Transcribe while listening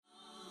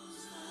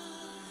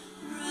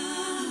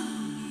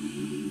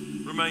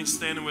Remain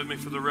standing with me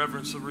for the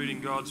reverence of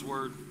reading God's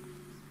word.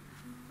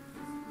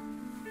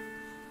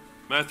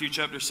 Matthew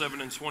chapter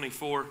 7 and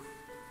 24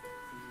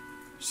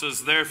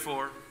 says,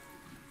 "Therefore,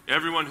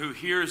 everyone who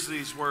hears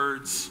these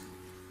words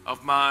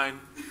of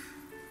mine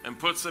and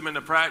puts them into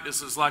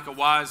practice is like a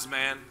wise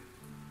man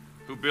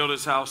who built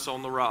his house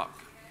on the rock.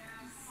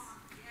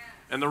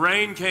 And the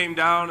rain came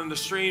down, and the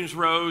streams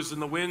rose,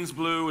 and the winds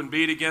blew and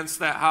beat against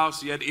that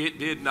house, yet it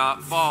did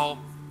not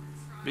fall,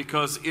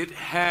 because it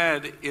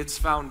had its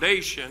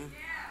foundation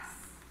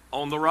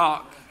on the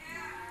rock.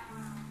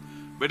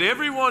 But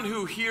everyone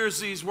who hears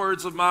these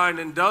words of mine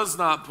and does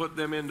not put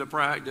them into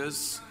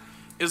practice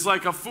is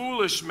like a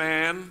foolish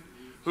man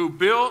who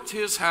built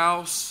his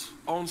house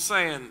on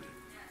sand.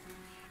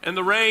 And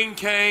the rain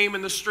came,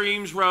 and the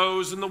streams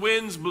rose, and the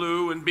winds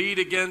blew and beat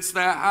against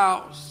that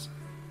house,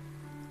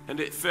 and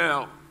it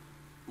fell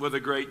with a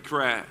great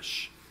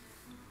crash."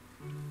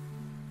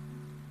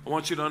 I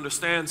want you to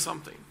understand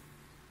something.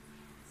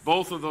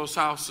 Both of those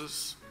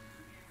houses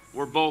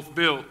were both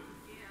built.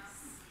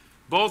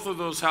 Both of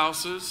those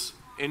houses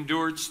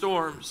endured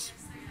storms.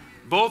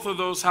 Both of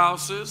those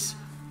houses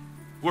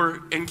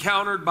were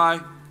encountered by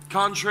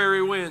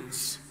contrary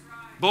winds.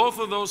 Both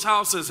of those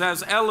houses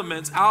has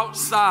elements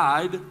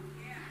outside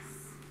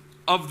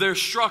of their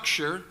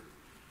structure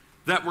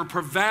that were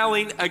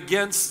prevailing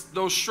against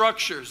those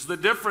structures. The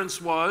difference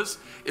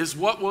is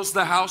what was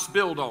the house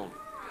built on?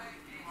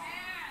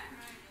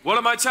 What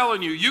am I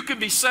telling you? You can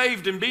be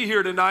saved and be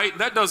here tonight.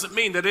 That doesn't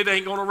mean that it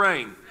ain't going to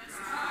rain.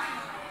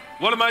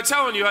 What am I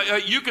telling you?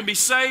 You can be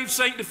saved,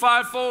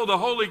 sanctified, full of the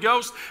Holy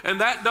Ghost,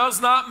 and that does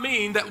not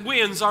mean that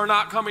winds are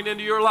not coming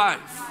into your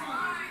life.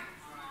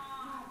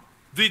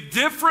 The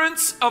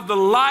difference of the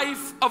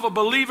life of a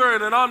believer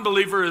and an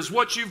unbeliever is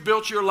what you've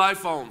built your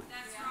life on.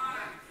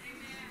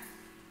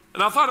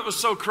 And I thought it was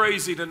so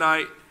crazy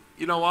tonight,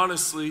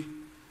 honestly,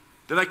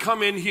 that I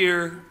come in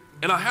here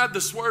and I had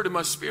this word in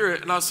my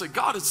spirit, and I said,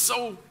 God, it's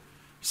so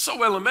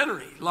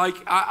elementary. Like,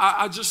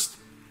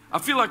 I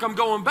feel like I'm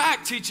going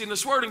back teaching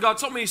this word. And God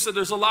told me, He said,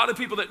 there's a lot of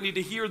people that need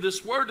to hear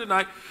this word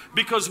tonight,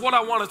 because what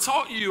I want to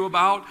talk to you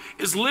about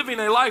is living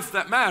a life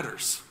that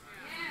matters.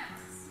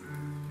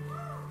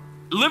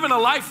 Living a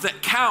life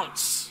that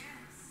counts.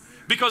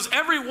 Because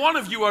every one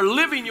of you are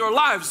living your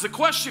lives. The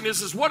question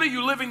is what are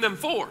you living them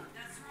for?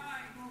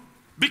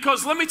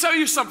 Because let me tell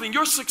you something,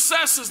 your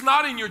success is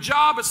not in your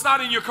job, it's not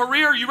in your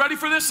career. Are you ready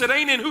for this? It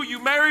ain't in who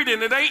you married,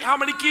 and it ain't how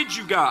many kids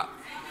you got.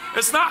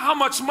 It's not how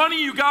much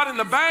money you got in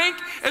the bank.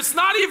 It's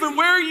not even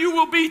where you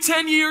will be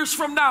 10 years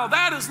from now.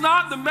 That is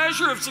not the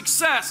measure of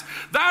success.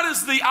 That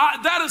is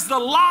the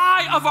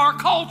lie of our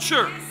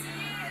culture.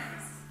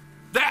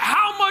 That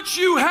how much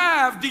you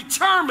have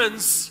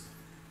determines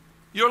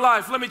your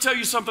life. Let me tell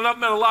you something. I've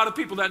met a lot of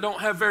people that don't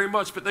have very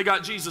much, but they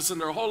got Jesus,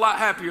 and they're a whole lot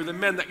happier than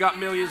men that got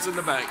millions in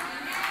the bank.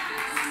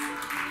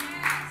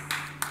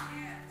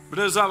 But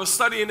as I was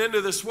studying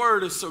into this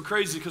word, it's so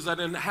crazy because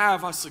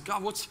I said,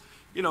 God,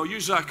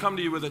 usually I come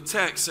to you with a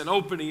text, an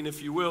opening,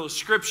 if you will, a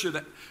scripture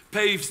that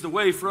paves the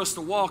way for us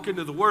to walk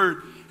into the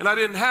word, and I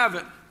didn't have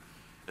it.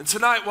 And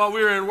tonight while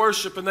we were in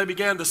worship and they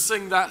began to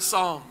sing that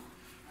song,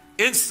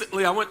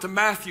 instantly I went to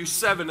Matthew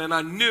 7 and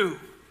I knew,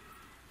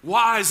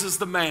 wise is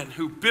the man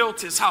who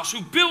built his house,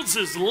 who builds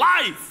his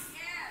life,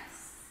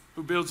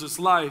 who builds his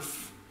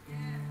life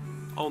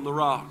on the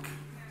rock.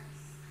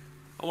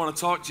 I want to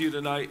talk to you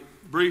tonight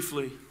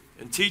briefly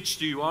and teach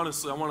to you,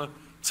 honestly. I want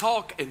to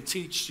talk and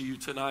teach to you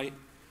tonight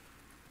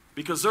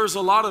because there's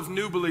a lot of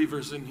new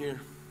believers in here.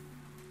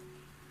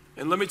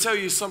 And let me tell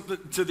you something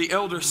to the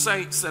elder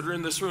saints that are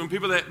in this room,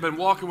 people that have been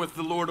walking with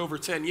the Lord over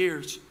 10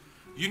 years.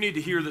 You need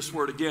to hear this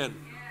word again.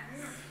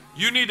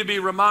 You need to be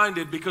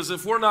reminded, because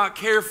if we're not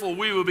careful,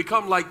 we will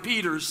become like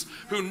Peter's,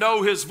 who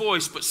know his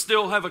voice but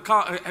still have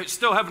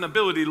an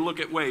ability to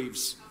look at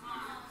waves.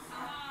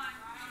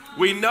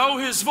 We know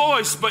his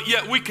voice, but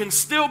yet we can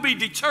still be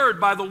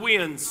deterred by the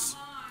winds.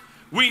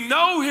 We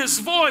know his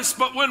voice,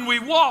 but when we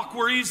walk,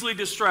 we're easily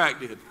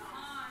distracted.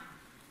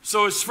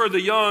 So it's for the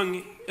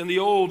young and the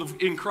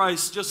old in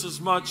Christ just as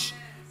much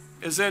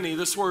as any.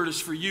 This word is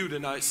for you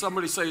tonight.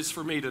 Somebody say it's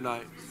for me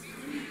tonight.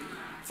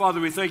 Father,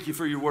 we thank you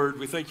for your word.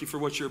 We thank you for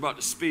what you're about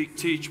to speak,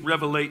 teach,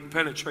 revelate,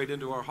 penetrate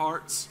into our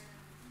hearts.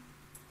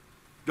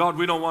 God,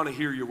 we don't want to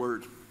hear your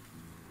word.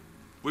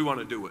 We want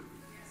to do it.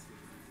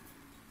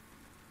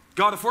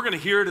 God, if we're going to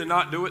hear it and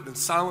not do it, then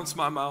silence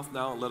my mouth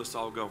now and let us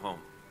all go home.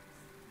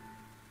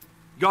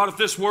 God, if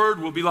this word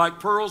will be like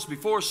pearls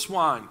before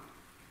swine,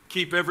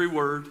 keep every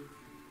word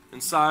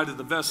inside of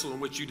the vessel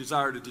in which you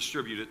desire to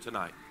distribute it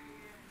tonight.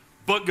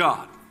 But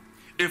God,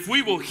 if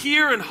we will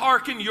hear and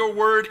hearken your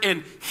word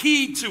and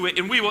heed to it,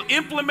 and we will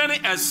implement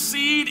it as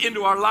seed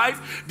into our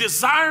life,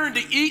 desiring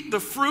to eat the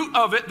fruit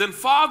of it, then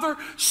Father,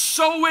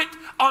 sow it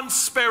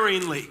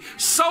unsparingly,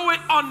 sow it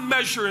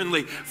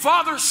unmeasuringly.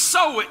 Father,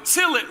 sow it,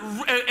 till it,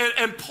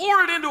 and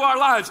pour it into our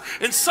lives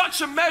in such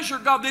a measure,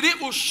 God, that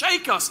it will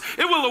shake us,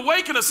 it will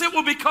awaken us, it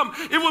will become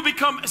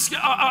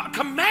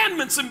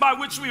commandments in by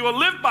which we will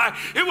live by.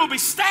 It will be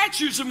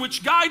statutes in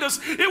which guide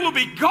us. It will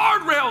be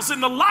guardrails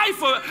in the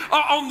life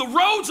on the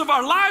roads of our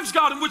our lives,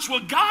 God, and which will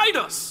guide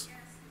us.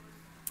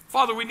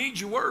 Father, we need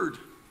your word.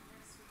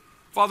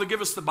 Father,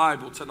 give us the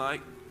Bible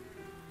tonight.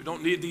 We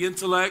don't need the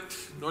intellect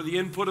nor the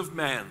input of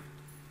man.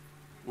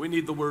 We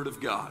need the word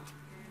of God.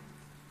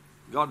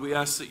 God, we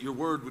ask that your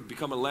word would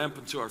become a lamp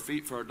unto our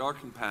feet for our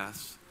darkened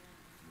paths.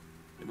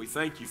 And we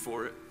thank you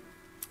for it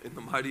in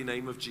the mighty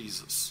name of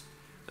Jesus.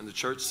 And the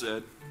church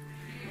said,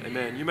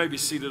 amen. You may be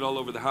seated all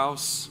over the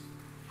house.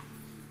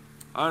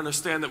 I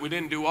understand that we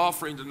didn't do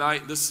offering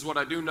tonight. This is what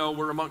I do know.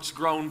 We're amongst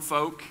grown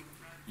folk.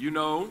 You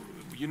know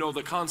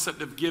the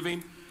concept of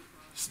giving.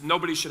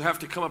 Nobody should have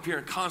to come up here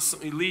and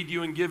constantly lead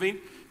you in giving.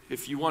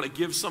 If you want to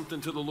give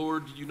something to the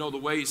Lord, you know the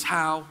ways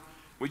how.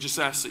 We just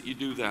ask that you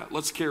do that.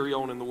 Let's carry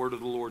on in the word of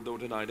the Lord though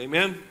tonight.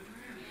 Amen?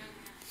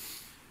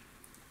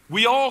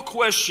 We all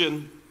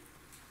question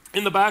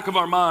in the back of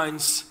our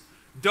minds,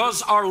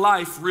 does our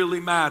life really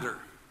matter?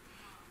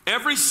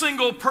 Every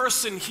single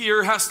person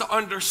here has to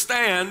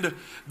understand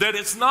that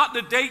it's not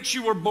the date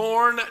you were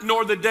born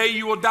nor the day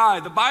you will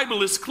die. The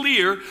Bible is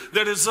clear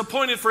that it is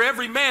appointed for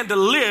every man to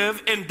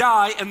live and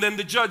die and then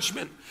the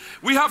judgment.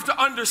 We have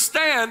to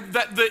understand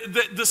that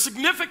the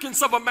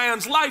significance of a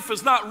man's life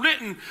is not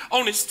written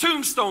on his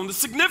tombstone. The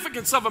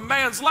significance of a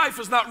man's life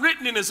is not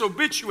written in his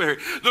obituary.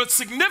 The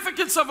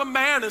significance of a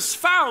man is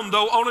found,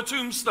 though, on a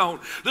tombstone.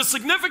 The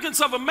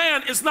significance of a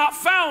man is not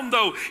found,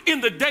 though,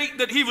 in the date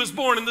that he was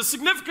born. And the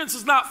significance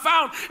is not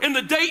found in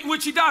the date in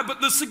which he died.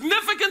 But the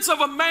significance of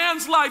a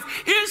man's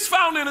life is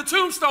found in a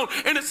tombstone.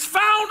 And it's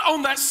found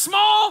on that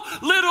small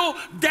little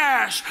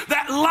dash,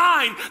 that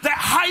line, that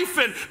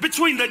hyphen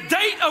between the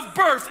date of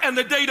birth and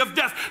the date of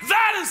death.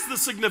 That is the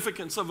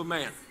significance of a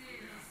man.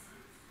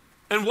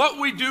 And what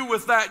we do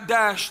with that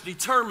dash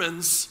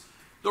determines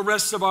the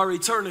rest of our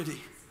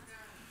eternity.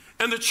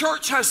 And the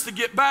church has to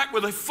get back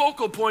with a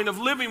focal point of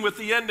living with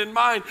the end in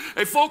mind,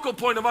 a focal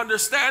point of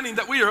understanding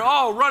that we are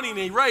all running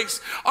a race,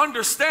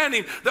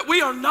 understanding that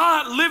we are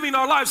not living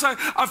our lives.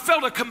 I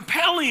felt a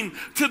compelling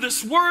to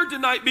this word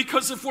tonight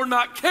because if we're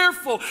not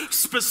careful,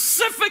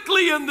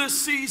 specifically in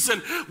this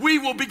season, we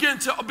will begin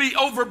to be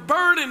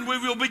overburdened. We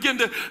will begin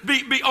to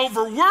be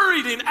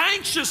overworried and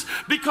anxious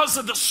because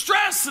of the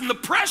stress and the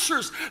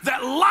pressures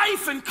that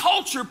life and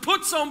culture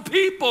puts on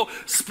people,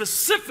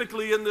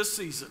 specifically in this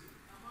season.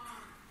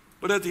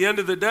 But at the end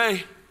of the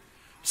day,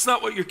 it's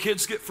not what your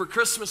kids get for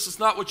Christmas. It's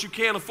not what you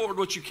can't afford,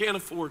 what you can't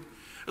afford.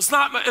 It's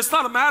not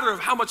a matter of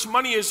how much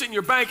money is in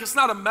your bank. It's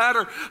not a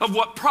matter of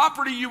what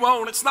property you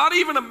own. It's not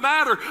even a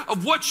matter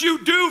of what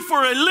you do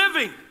for a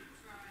living.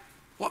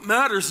 What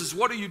matters is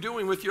what are you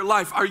doing with your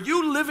life? Are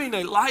you living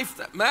a life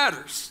that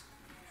matters?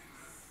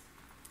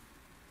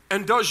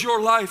 And does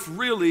your life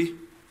really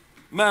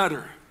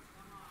matter?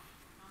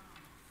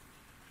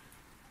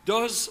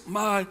 Does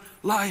my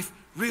life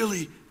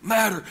really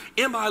matter?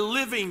 Am I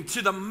living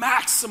to the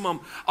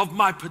maximum of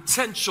my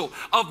potential,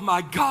 of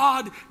my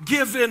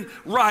God-given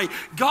right?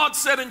 God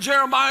said in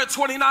Jeremiah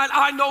 29,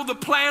 I know the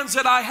plans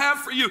that I have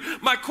for you.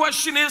 My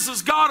question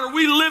is God, are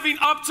we living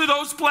up to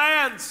those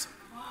plans?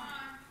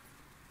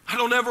 I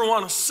don't ever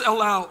want to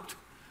sell out.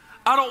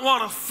 I don't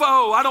want to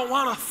faux. I don't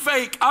want to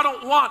fake. I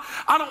don't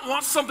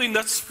want something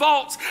that's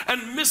false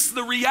and miss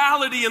the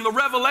reality and the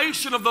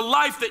revelation of the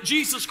life that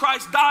Jesus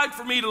Christ died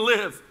for me to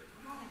live.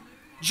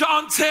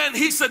 John 10,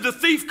 he said, the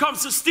thief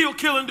comes to steal,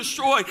 kill, and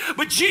destroy.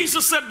 But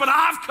Jesus said, but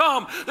I've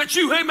come that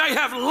you may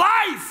have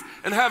life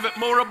and have it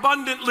more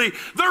abundantly.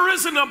 There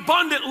is an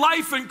abundant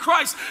life in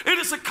Christ. It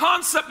is a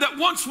concept that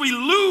once we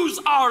lose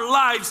our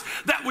lives,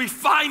 that we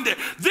find it.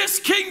 This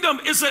kingdom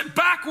is a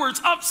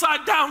backwards,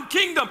 upside down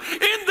kingdom.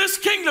 In this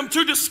kingdom,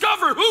 to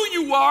discover who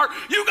you are,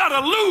 you got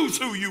to lose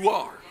who you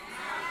are.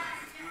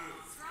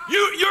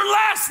 Your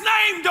last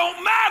name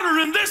don't matter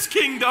in this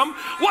kingdom.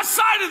 What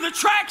side of the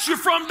tracks you're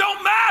from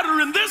don't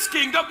matter in this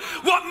kingdom.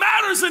 What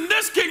matters in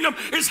this kingdom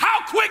is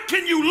how quick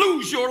can you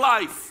lose your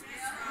life?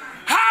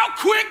 How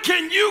quick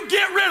can you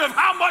get rid of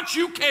how much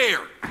you care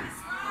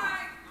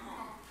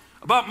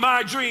about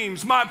my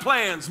dreams, my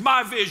plans,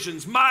 my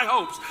visions, my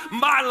hopes,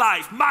 my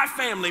life, my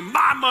family,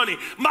 my money,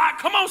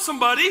 come on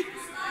somebody.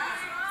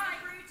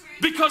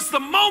 Because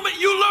the moment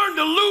you learn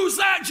to lose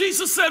that,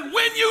 Jesus said,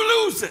 when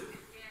you lose it,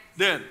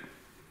 then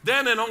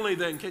and only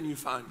then can you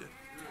find it.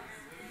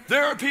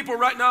 There are people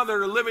right now that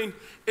are living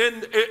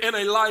in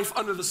a life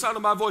under the sound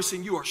of my voice,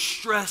 and you are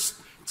stressed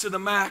to the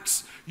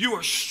max. You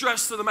are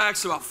stressed to the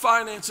max about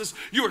finances.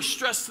 You are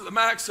stressed to the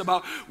max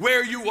about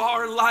where you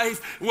are in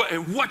life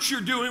and what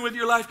you're doing with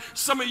your life.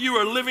 Some of you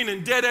are living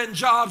in dead-end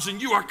jobs,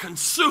 and you are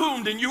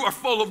consumed, and you are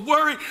full of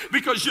worry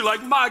because you're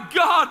like, my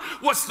God,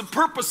 what's the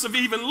purpose of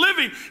even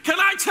living? Can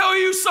I tell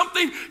you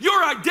something?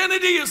 Your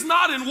identity is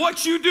not in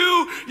what you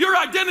do. Your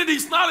identity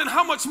is not in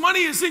how much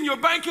money is in your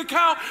bank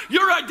account.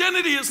 Your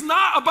identity is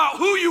not about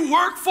who you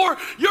work for.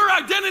 Your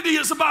identity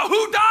is about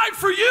who died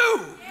for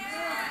you.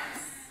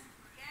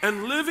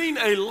 And living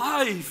a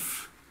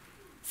life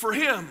for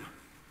Him.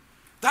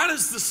 That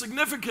is the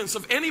significance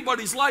of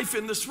anybody's life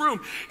in this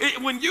room.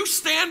 When you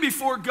stand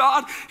before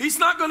God, He's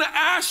not going to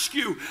ask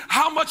you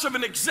how much of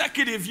an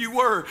executive you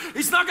were.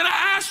 He's not going to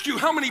ask you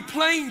how many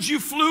planes you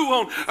flew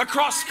on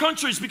across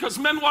countries because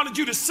men wanted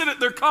you to sit at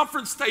their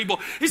conference table.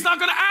 He's not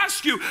going to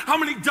ask you how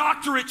many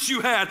doctorates you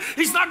had.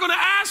 He's not going to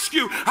ask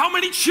you how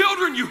many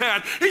children you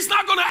had. He's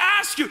not going to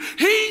ask you.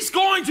 He's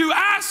going to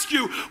ask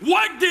you,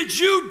 what did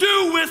you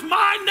do with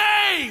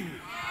my name?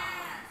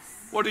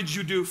 What did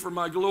you do for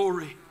my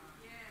glory?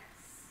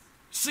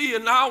 See,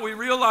 and now we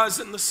realize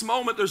in this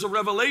moment there's a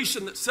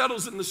revelation that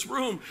settles in this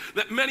room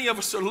that many of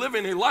us are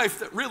living a life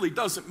that really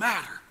doesn't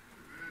matter.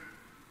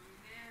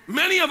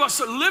 Many of us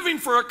are living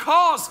for a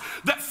cause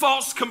that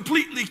falls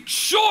completely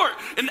short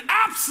in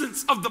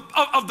absence of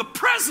the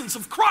presence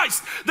of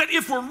Christ. That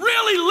if we're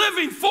really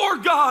living for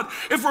God,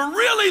 if we're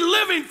really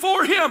living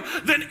for Him,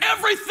 then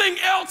everything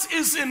else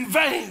is in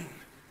vain.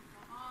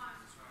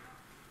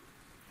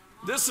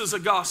 This is a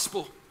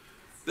gospel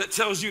that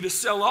tells you to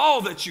sell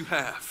all that you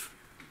have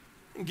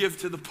and give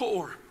to the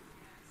poor.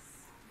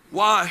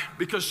 Why?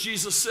 Because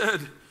Jesus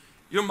said,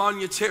 your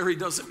monetary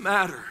doesn't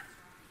matter.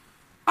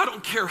 I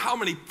don't care how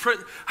many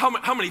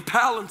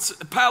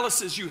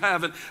palaces you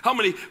have and how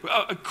many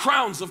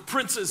crowns of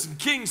princes and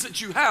kings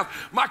that you have.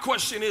 My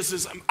question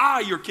is am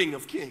I your King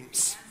of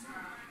Kings?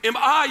 Am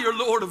I your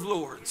Lord of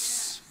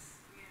Lords?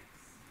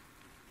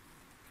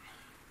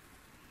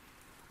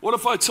 What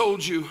if I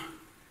told you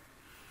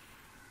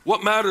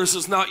what matters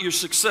is not your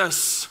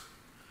success,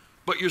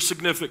 but your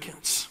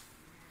significance?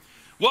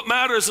 What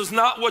matters is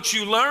not what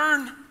you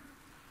learn,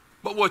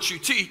 but what you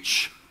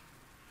teach.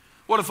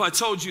 What if I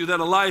told you that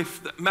a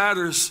life that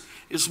matters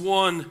is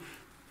one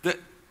that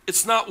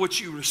it's not what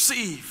you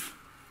receive,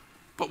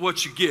 but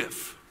what you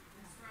give?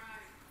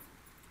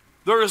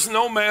 There is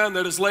no man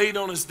that has laid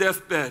on his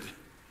deathbed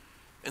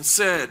and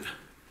said,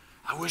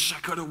 I wish I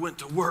could have went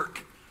to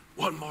work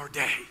one more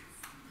day.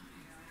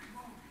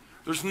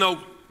 There's no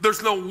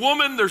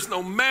woman, there's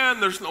no man,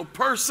 there's no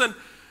person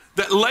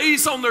that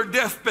lays on their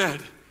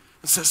deathbed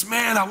and says,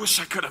 man, I wish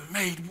I could have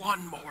made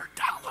one more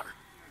dollar.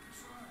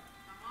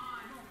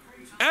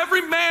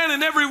 Every man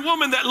and every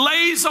woman that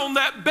lays on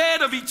that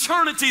bed of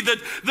eternity,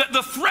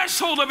 the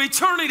threshold of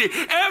eternity,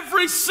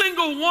 every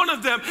single one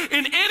of them,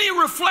 in any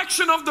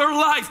reflection of their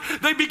life,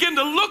 they begin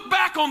to look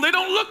back on. They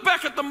don't look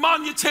back at the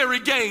monetary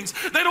gains.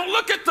 They don't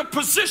look at the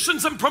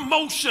positions and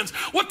promotions.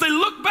 What they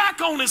look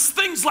back on is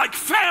things like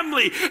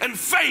family and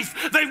faith.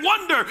 They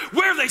wonder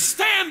where they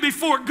stand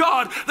before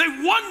God. They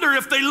wonder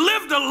if they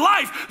lived a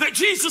life that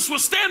Jesus will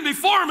stand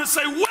before them and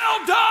say,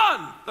 well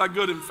done, thy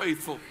good and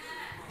faithful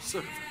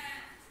servant.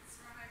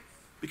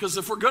 Because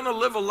if we're going to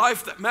live a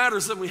life that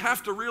matters, then we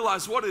have to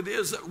realize what it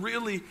is that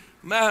really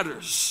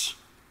matters.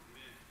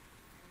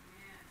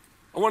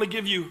 I want to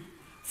give you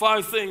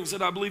 5 things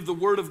that I believe the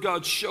Word of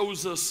God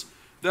shows us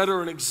that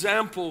are an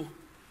example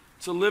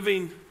to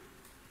living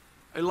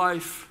a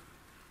life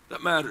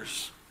that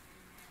matters.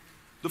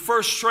 The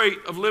first trait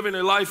of living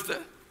a life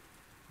that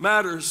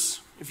matters,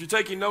 if you're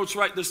taking notes,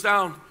 write this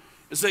down,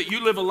 is that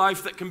you live a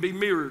life that can be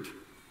mirrored.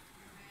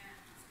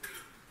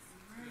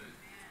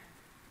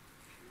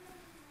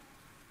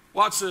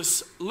 Watch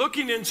this.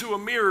 Looking into a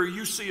mirror,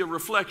 you see a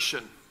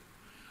reflection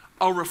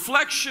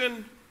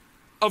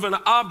of an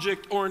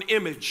object or an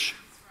image.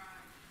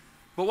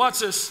 But watch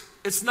this.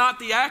 It's not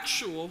the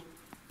actual,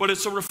 but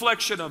it's a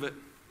reflection of it.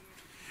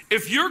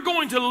 If you're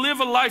going to live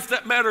a life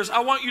that matters, I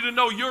want you to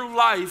know your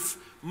life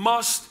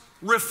must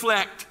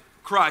reflect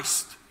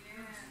Christ.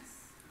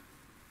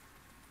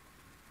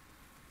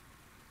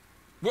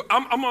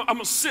 I'm going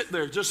to sit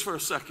there just for a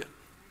second.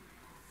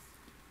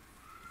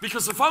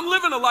 Because if I'm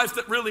living a life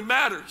that really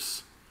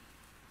matters,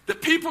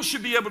 that people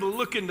should be able to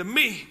look into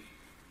me.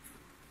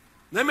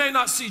 They may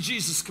not see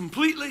Jesus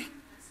completely,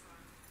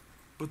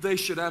 but they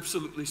should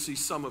absolutely see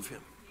some of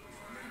Him.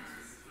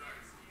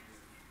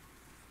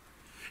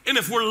 And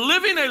if we're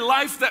living a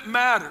life that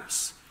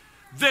matters,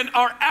 then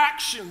our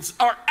actions,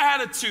 our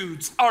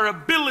attitudes, our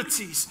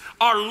abilities,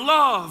 our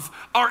love,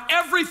 our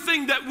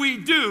everything that we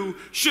do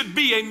should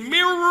be a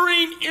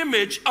mirroring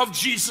image of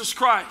Jesus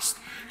Christ.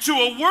 To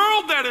a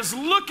world that is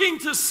looking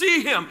to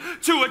see Him,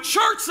 to a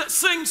church that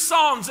sings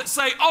songs that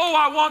say, oh,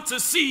 I want to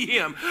see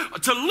Him,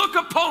 to look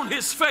upon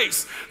His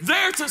face,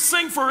 there to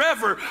sing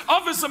forever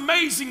of His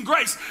amazing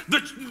grace.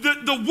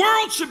 The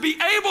world should be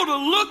able to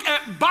look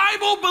at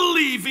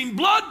Bible-believing,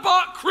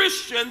 blood-bought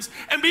Christians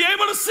and be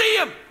able to see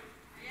Him.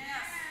 Yes.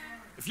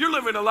 If you're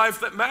living a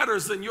life that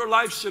matters, then your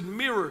life should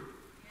mirror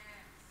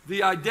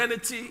the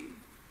identity,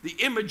 the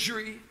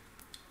imagery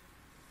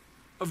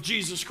of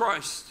Jesus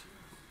Christ.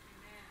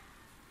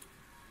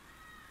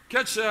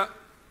 Catch that.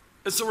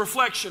 It's a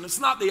reflection. It's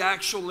not the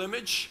actual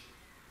image,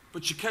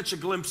 but you catch a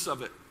glimpse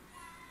of it.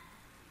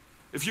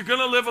 If you're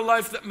going to live a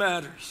life that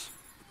matters,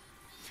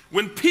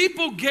 when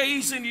people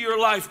gaze into your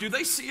life, do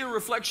they see a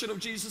reflection of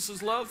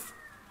Jesus' love?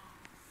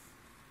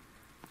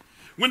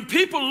 When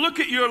people look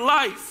at your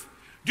life,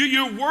 do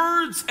your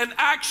words and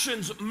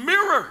actions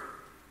mirror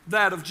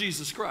that of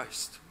Jesus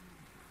Christ?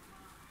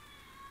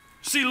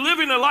 See,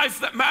 living a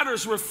life that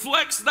matters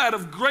reflects that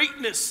of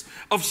greatness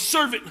of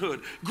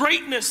servanthood,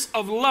 greatness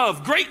of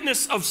love,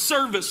 greatness of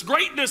service,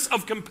 greatness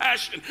of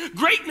compassion,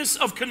 greatness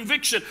of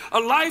conviction. A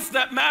life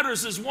that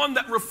matters is one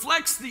that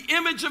reflects the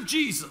image of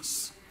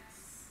Jesus.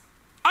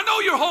 I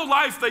know your whole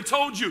life they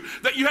told you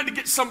that you had to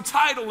get some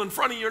title in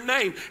front of your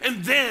name,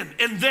 and then,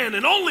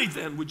 and only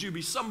then would you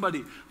be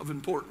somebody of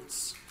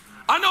importance.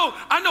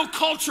 I know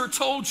culture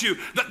told you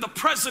that the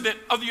president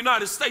of the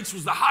United States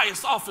was the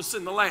highest office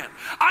in the land.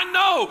 I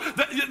know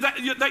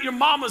that your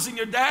mamas and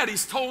your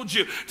daddies told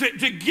you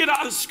to get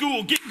out of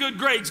school, get good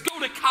grades, go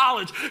to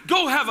college,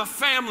 go have a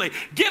family,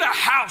 get a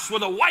house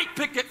with a white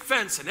picket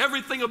fence, and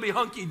everything will be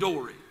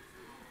hunky-dory.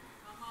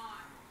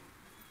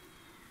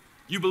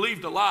 You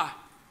believed a lie.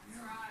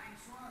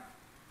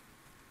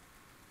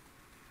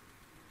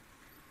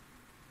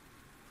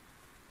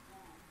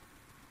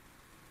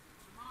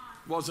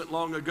 Wasn't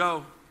long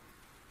ago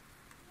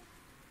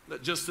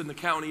that just in the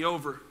county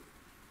over,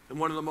 in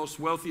one of the most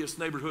wealthiest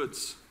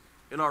neighborhoods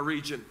in our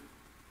region,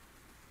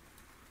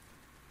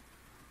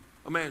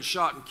 a man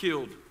shot and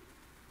killed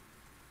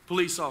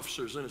police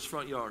officers in his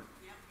front yard.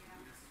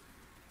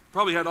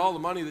 Probably had all the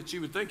money that you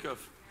would think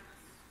of.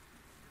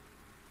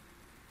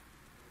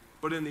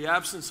 But in the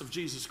absence of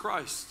Jesus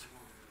Christ,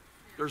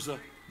 there's a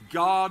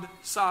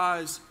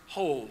God-sized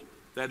hole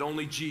that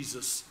only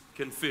Jesus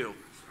can fill.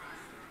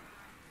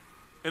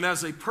 And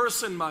as a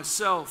person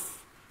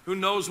myself who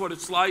knows what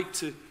it's like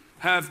to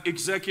have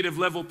executive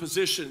level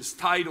positions,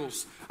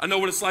 titles, I know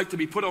what it's like to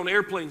be put on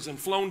airplanes and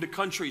flown to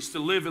countries to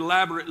live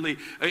elaborately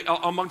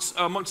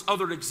amongst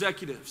other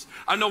executives.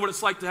 I know what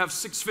it's like to have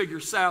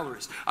six-figure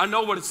salaries. I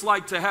know what it's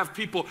like to have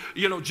people,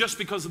 just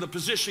because of the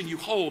position you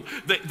hold,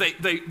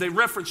 they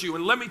reference you.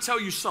 And let me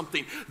tell you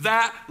something,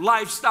 that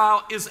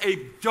lifestyle is a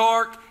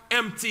dark,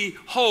 empty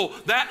hole.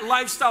 That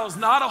lifestyle is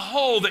not a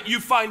hole that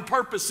you find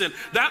purpose in.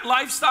 That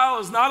lifestyle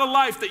is not a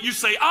life that you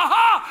say,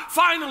 aha,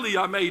 finally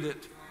I made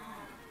it.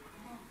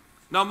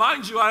 Now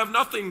mind you, I have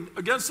nothing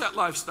against that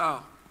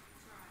lifestyle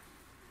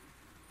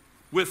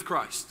with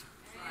Christ.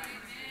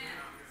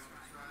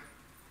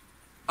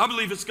 I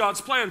believe it's God's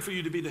plan for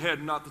you to be the head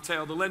and not the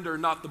tail, the lender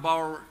and not the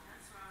borrower.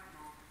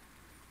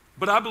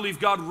 But I believe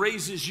God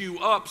raises you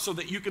up so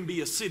that you can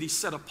be a city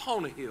set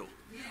upon a hill,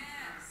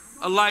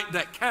 a light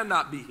that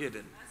cannot be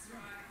hidden.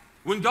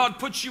 When God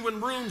puts you in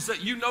rooms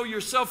that you know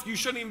yourself you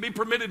shouldn't even be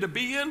permitted to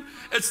be in,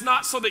 it's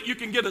not so that you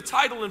can get a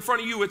title in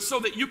front of you. It's so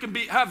that you can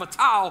have a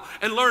towel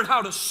and learn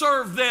how to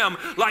serve them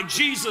like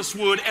Jesus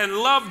would and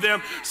love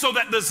them, so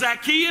that the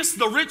Zacchaeus,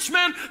 the rich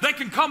man, they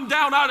can come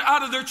down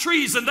out of their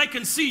trees and they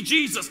can see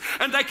Jesus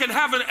and they can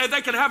have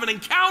an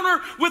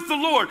encounter with the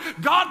Lord.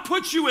 God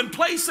puts you in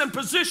place and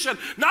position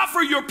not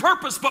for your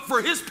purpose but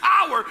for His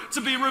power to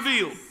be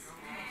revealed.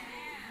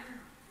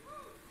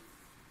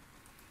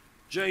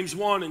 James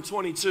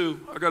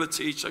 1:22, I got to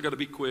teach, I got to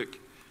be quick.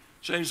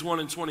 James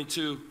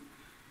 1:22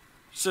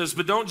 says,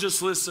 but don't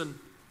just listen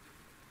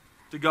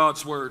to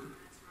God's word.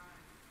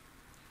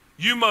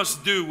 You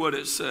must do what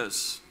it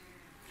says.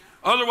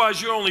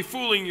 Otherwise, you're only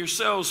fooling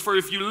yourselves. For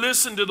if you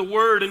listen to the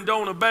word and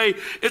don't obey,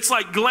 it's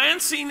like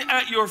glancing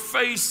at your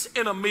face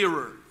in a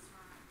mirror.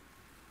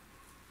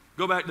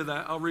 Go back to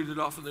that. I'll read it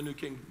off of the New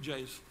King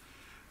James.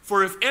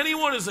 For if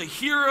anyone is a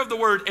hearer of the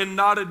word and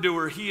not a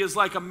doer, he is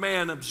like a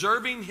man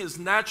observing his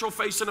natural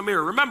face in a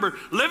mirror. Remember,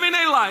 living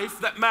a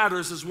life that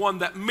matters is one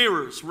that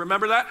mirrors.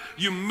 Remember that?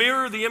 You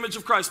mirror the image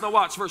of Christ. Now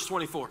watch verse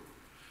 24.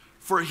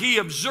 For he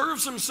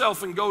observes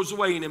himself and goes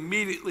away and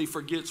immediately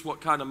forgets what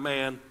kind of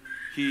man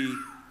he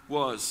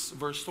was.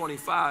 Verse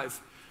 25.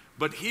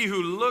 But he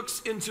who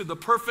looks into the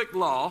perfect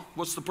law,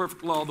 what's the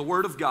perfect law? The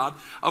word of God,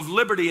 of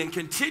liberty, and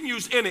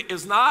continues in it,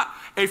 is not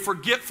a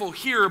forgetful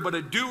hearer, but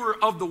a doer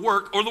of the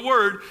work, or the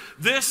word.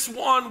 This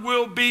one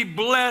will be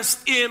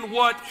blessed in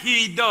what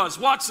he does.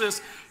 Watch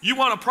this. You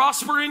want to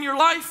prosper in your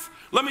life?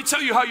 Let me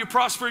tell you how you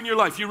prosper in your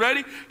life. You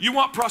ready? You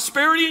want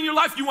prosperity in your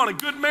life? You want a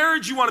good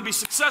marriage? You want to be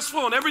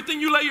successful in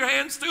everything you lay your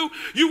hands to?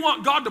 You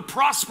want God to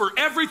prosper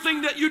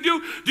everything that you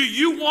do? Do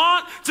you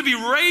want to be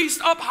raised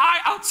up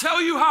high? I'll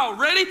tell you how.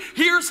 Ready?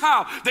 Here's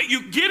how. That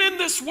you get in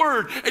this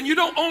word, and you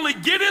don't only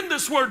get in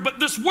this word, but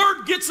this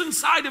word gets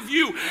inside of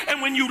you. And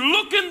when you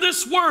look in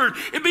this word,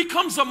 it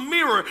becomes a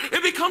mirror.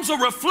 It becomes a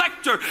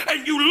reflector.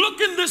 And you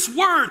look in this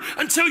word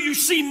until you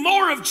see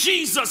more of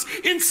Jesus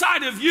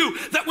inside of you.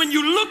 That when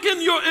you look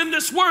in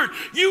this word,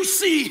 you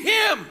see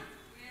Him.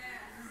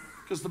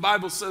 Because the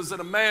Bible says that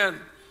a man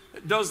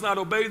that does not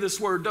obey this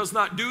word, does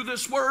not do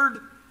this word,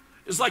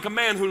 is like a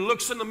man who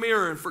looks in the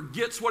mirror and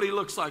forgets what he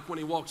looks like when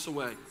he walks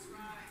away.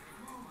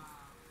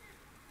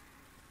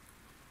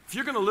 If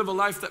you're going to live a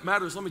life that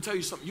matters, let me tell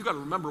you something, you got to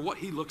remember what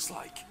He looks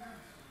like.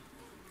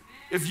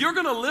 If you're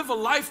going to live a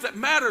life that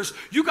matters,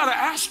 you got to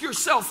ask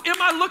yourself, am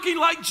I looking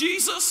like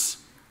Jesus?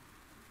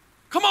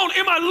 Come on,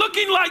 am I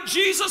looking like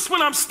Jesus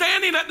when I'm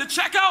standing at the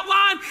checkout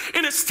line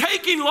and it's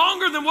taking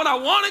longer than what I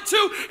want it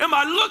to? Am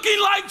I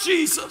looking like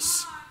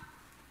Jesus?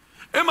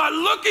 Am I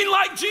looking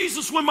like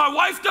Jesus when my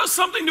wife does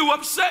something to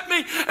upset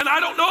me and I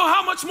don't know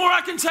how much more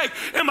I can take?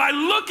 Am I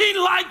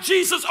looking like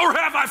Jesus, or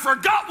have I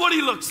forgot what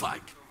he looks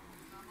like?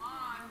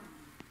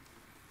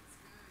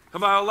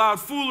 Have I allowed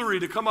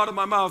foolery to come out of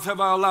my mouth? Have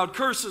I allowed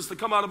curses to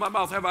come out of my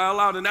mouth? Have I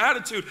allowed an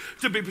attitude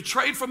to be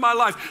betrayed from my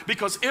life?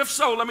 Because if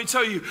so, let me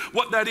tell you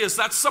what that is.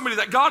 That's somebody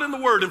that got in the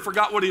Word and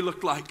forgot what he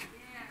looked like.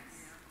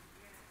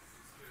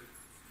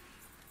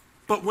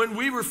 But when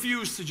we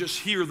refuse to just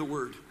hear the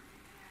Word,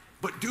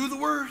 but do the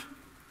Word,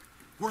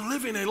 we're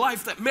living a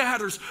life that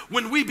matters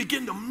when we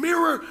begin to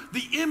mirror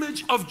the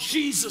image of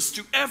Jesus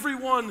to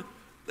everyone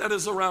that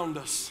is around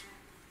us.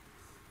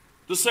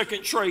 The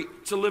second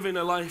trait to living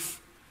a life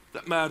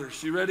that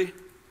matters. You ready?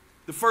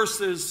 The first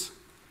is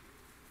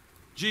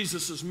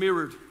Jesus is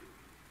mirrored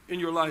in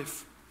your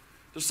life.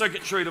 The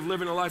second trait of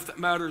living a life that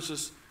matters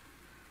is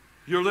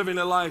you're living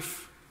a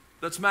life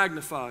that's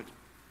magnified.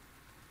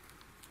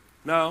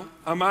 Now,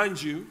 I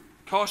mind you,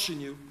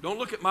 caution you, don't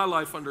look at my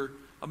life under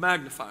a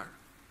magnifier.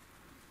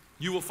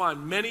 You will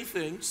find many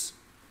things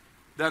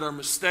that are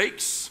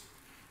mistakes.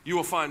 You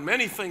will find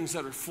many things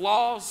that are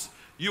flaws.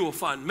 You will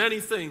find many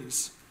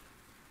things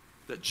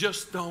that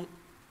just don't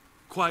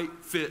quite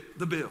fit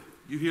the bill.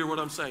 You hear what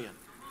I'm saying?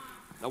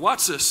 Now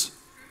watch this.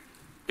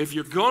 If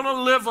you're going to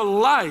live a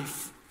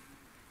life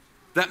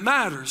that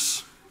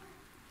matters,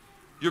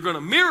 you're going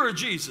to mirror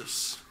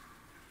Jesus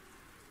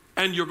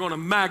and you're going to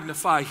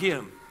magnify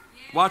him.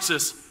 Watch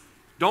this.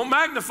 Don't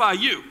magnify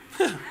you.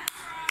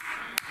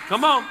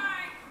 Come on.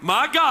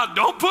 My God,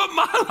 don't put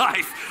my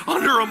life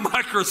under a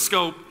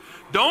microscope.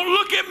 Don't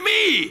look at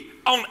me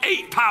on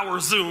 8-power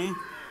zoom,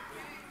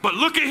 but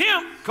look at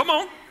him. Come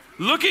on.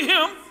 Look at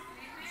him.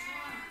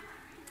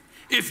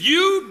 If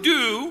you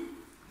do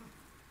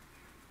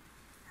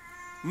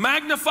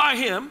magnify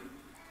him,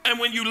 and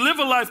when you live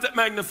a life that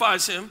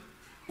magnifies him,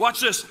 watch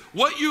this.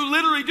 What you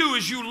literally do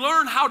is you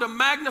learn how to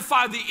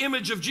magnify the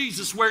image of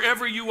Jesus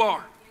wherever you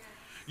are.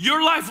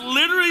 Your life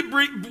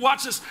literally,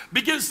 watch this,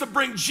 begins to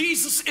bring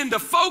Jesus into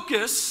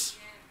focus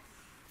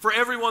for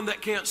everyone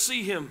that can't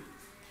see him.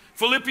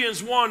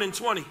 Philippians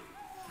 1:20.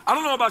 I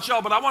don't know about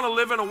y'all, but I want to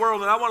live in a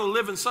world, and I want to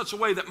live in such a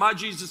way that my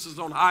Jesus is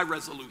on high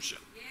resolution.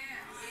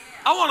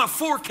 I want a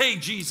 4K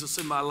Jesus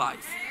in my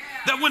life.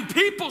 That when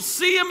people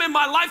see him in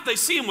my life, they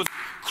see him with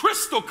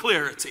crystal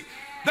clarity.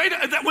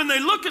 That when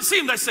they look and see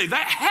him, they say,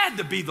 that had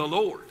to be the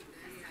Lord.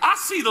 I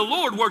see the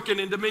Lord working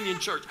in Dominion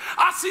Church.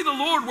 I see the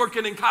Lord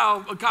working in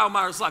Kyle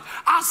Meyer's life.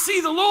 I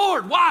see the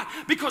Lord. Why?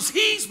 Because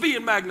he's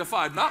being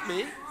magnified, not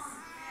me.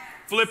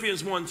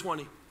 Philippians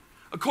 1:20.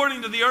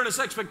 According to the earnest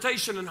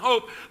expectation and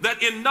hope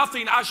that in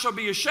nothing I shall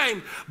be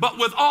ashamed, but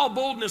with all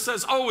boldness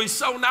as always,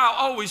 so now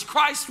always,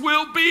 Christ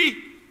will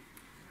be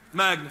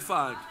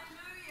magnified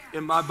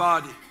in my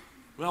body.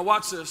 Now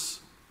watch this.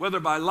 Whether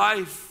by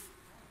life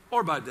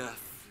or by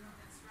death.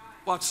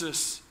 Watch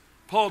this.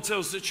 Paul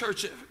tells the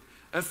church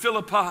at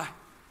Philippi,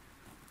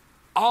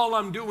 all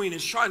I'm doing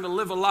is trying to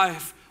live a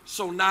life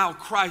so now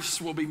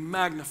Christ will be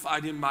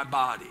magnified in my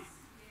body.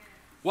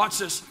 Watch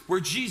this, where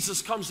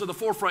Jesus comes to the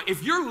forefront.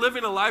 If you're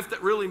living a life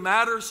that really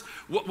matters,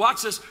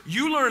 watch this,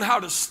 you learn how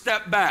to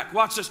step back.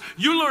 Watch this,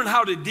 you learn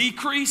how to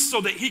decrease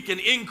so that he can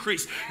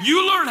increase.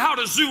 You learn how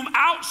to zoom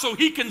out so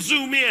he can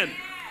zoom in.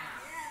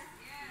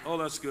 Oh,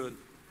 that's good.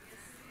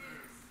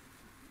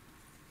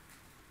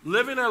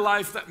 Living a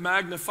life that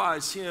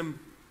magnifies him,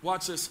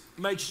 watch this,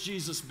 makes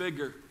Jesus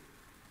bigger.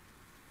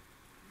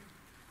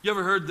 You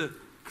ever heard the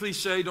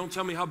cliche, don't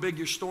tell me how big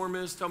your storm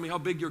is, tell me how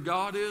big your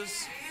God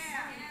is?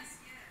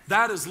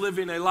 That is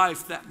living a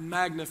life that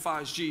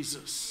magnifies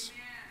Jesus.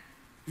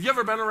 Have you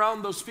ever been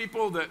around those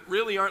people that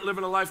really aren't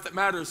living a life that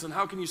matters? And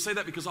how can you say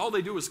that? Because all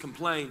they do is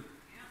complain.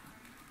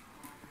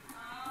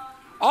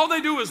 All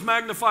they do is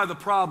magnify the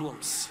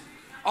problems.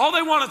 All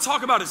they want to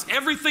talk about is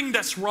everything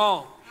that's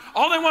wrong.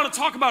 All they want to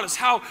talk about is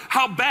how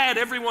bad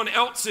everyone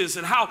else is,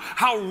 and how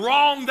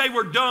wrong they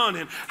were done,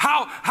 and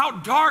how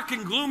dark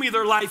and gloomy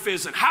their life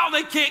is, and how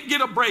they can't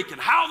get a break,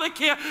 and how they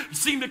can't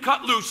seem to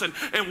cut loose, and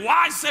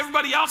why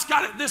everybody else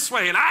got it this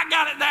way and I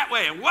got it that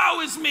way, and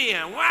woe is me,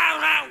 and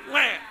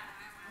wah.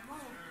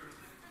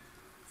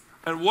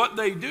 And what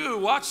they do,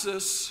 watch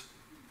this,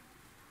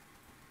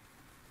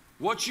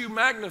 what you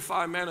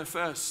magnify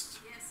manifests.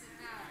 Yes, it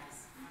does.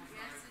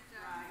 Yes, it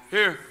does.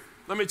 Here,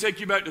 let me take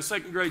you back to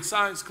second grade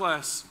science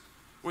class.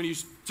 When you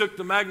took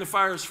the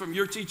magnifiers from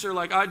your teacher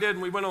like I did,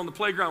 and we went on the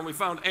playground, we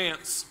found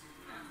ants.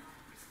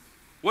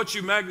 What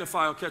you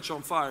magnify will catch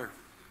on fire.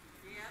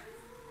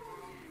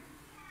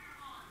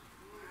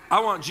 I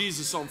want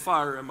Jesus on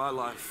fire in my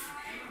life.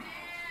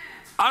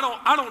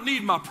 I don't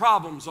need my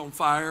problems on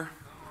fire.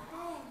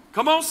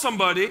 Come on,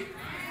 somebody.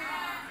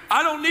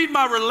 I don't need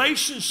my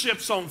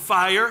relationships on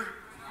fire.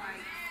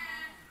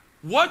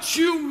 What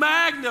you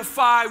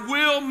magnify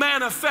will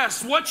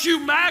manifest. What you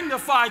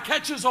magnify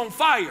catches on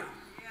fire.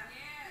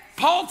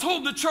 Paul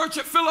told the church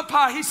at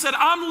Philippi, he said,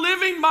 I'm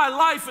living my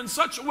life in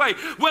such a way,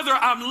 whether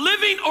I'm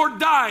living or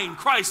dying,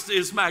 Christ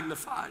is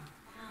magnified.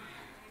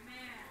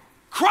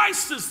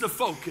 Christ is the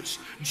focus.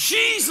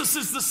 Jesus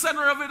is the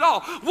center of it all.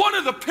 One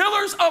of the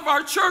pillars of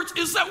our church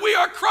is that we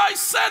are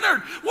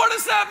Christ-centered. What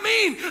does that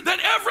mean?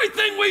 That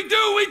everything we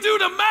do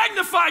to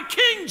magnify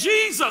King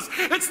Jesus.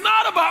 It's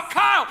not about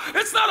Kyle.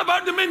 It's not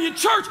about Dominion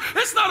Church.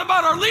 It's not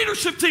about our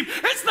leadership team.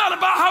 It's not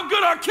about how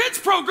good our kids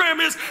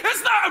program is.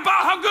 It's not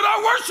about how good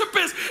our worship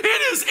is.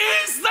 It is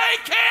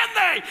can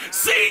they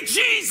see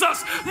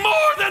Jesus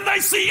more than they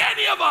see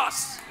any of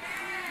us?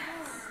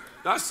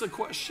 That's the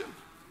question.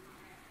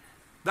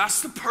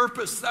 That's the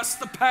purpose. That's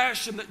the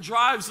passion that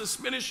drives this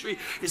ministry,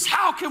 is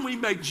how can we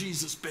make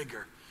Jesus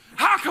bigger?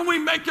 How can we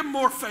make him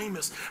more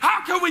famous?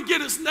 How can we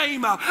get his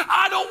name out?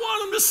 I don't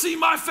want him to see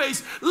my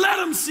face. Let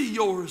him see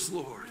yours,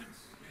 Lord.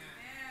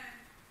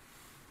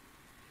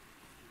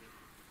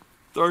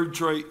 Third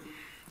trait,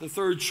 the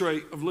third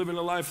trait of living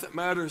a life that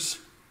matters.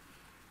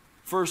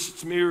 First,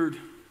 it's mirrored.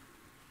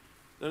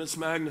 Then it's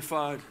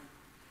magnified.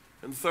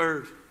 And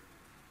third,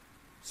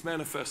 it's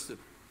manifested.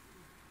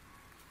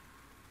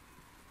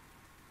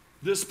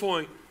 This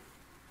point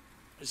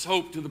is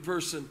hope to the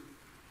person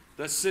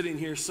that's sitting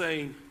here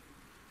saying,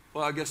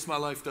 well, I guess my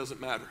life doesn't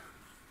matter.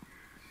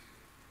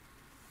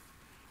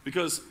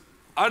 Because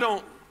I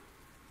don't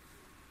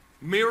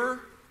mirror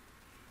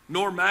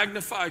nor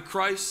magnify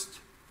Christ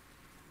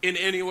in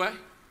any way,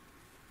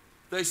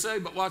 they say,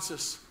 but watch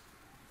this.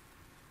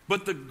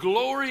 But the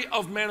glory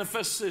of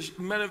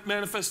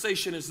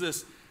manifestation is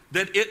this,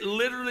 that it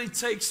literally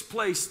takes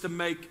place to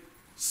make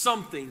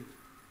something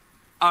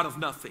out of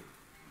nothing.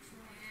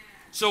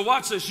 So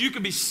watch this. You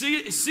could be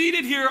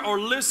seated here or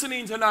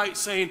listening tonight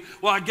saying,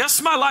 well, I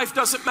guess my life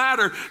doesn't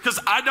matter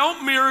because I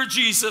don't mirror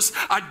Jesus.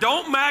 I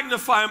don't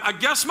magnify him.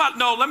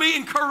 No, let me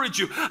encourage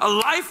you. A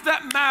life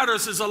that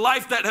matters is a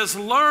life that has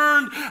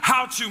learned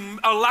how to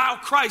allow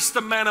Christ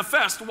to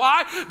manifest.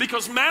 Why?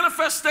 Because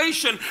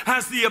manifestation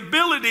has the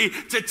ability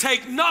to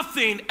take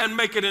nothing and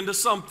make it into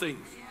something.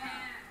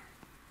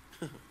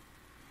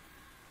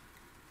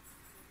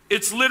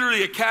 It's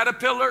literally a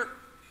caterpillar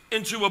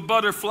into a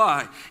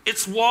butterfly.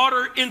 It's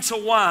water into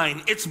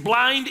wine. It's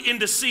blind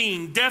into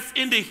seeing, deaf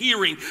into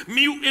hearing,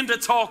 mute into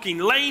talking,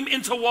 lame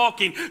into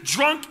walking,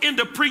 drunk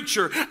into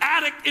preacher,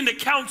 addict into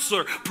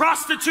counselor,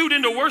 prostitute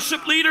into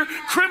worship leader,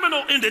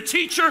 criminal into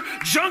teacher,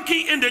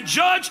 junkie into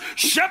judge,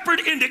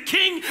 shepherd into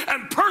king,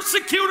 and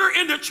persecutor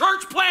into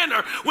church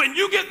planner. When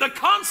you get the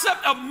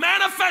concept of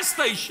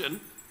manifestation,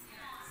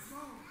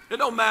 it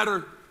don't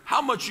matter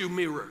how much you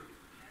mirror.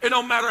 It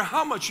don't matter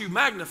how much you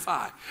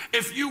magnify.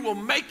 If you will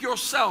make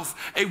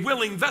yourself a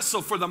willing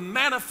vessel for the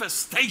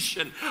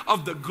manifestation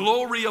of the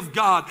glory of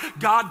God,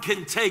 God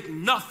can take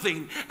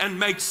nothing and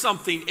make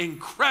something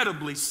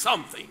incredibly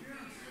something.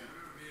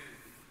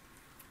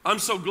 I'm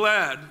so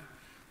glad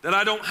that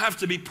I don't have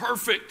to be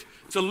perfect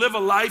to live a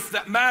life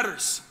that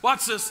matters.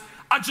 Watch this.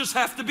 I just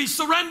have to be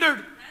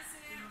surrendered.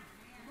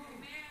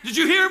 Did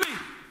you hear me?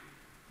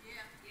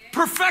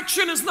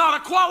 Perfection is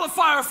not a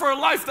qualifier for a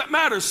life that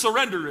matters.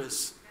 Surrender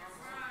is.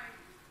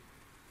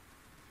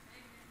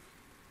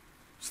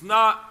 It's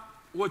not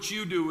what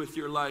you do with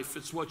your life,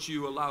 it's what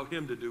you allow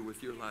him to do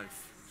with your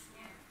life.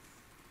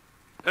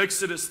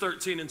 Exodus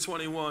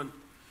 13:21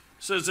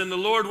 says, and the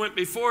Lord went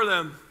before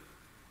them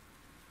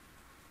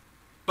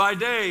by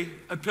day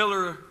a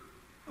pillar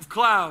of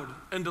cloud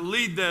and to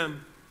lead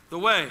them the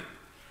way,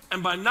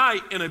 and by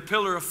night in a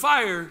pillar of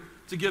fire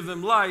to give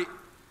them light,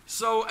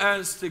 so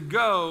as to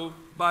go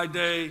by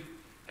day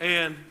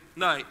and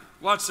night.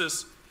 Watch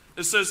this.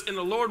 It says, and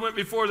the Lord went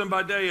before them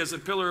by day as a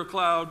pillar of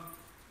cloud,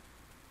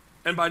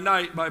 and by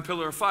night by a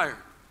pillar of fire.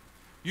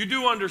 You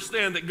do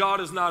understand that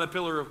God is not a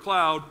pillar of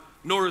cloud,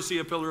 nor is he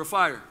a pillar of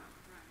fire.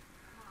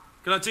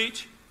 Can I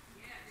teach?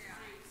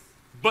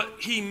 But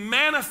he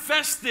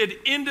manifested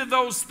into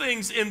those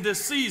things in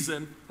this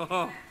season,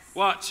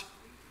 watch,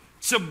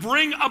 to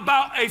bring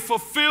about a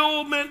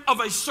fulfillment of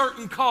a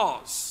certain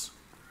cause.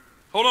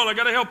 Hold on, I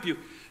got to help you.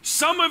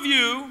 Some of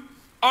you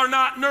are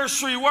not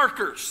nursery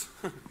workers.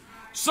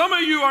 Some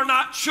of you are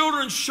not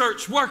children's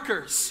church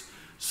workers.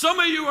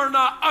 Some of you are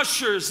not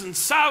ushers and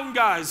sound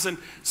guys, and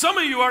some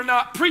of you are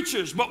not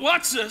preachers. But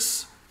watch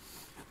this.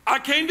 I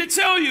came to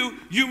tell you,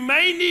 you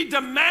may need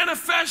to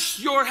manifest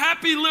your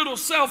happy little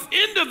self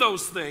into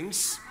those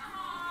things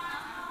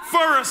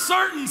for a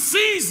certain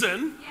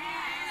season.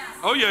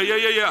 Oh,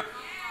 yeah.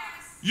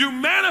 You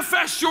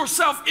manifest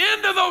yourself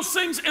into those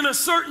things in a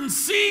certain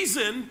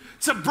season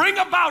to bring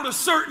about a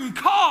certain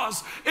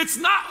cause. It's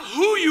not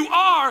who you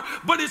are,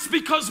 but it's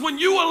because when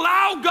you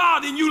allow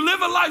God and you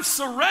live a life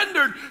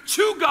surrendered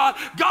to God,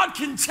 God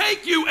can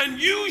take you and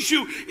use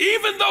you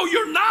even though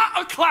you're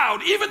not a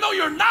cloud, even though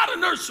you're not a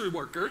nursery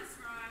worker. That's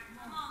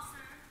right. Come on, sir.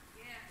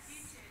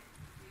 Yes.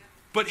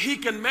 But he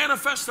can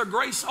manifest a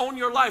grace on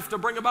your life to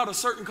bring about a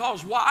certain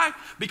cause. Why?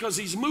 Because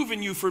he's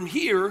moving you from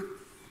here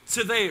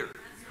to there.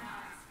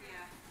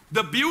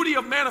 The beauty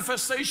of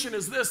manifestation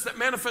is this, that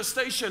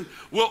manifestation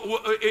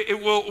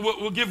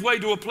will give way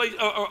to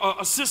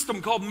a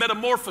system called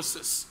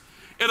metamorphosis.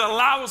 It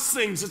allows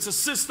things. It's a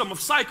system of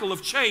cycle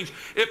of change.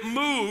 It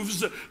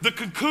moves the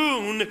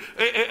cocoon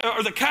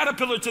or the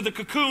caterpillar to the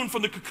cocoon,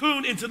 from the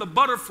cocoon into the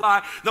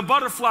butterfly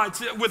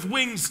with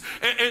wings.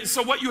 And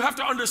so what you have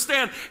to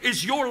understand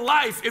is your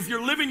life, if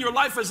you're living your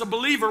life as a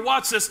believer,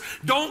 watch this,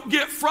 don't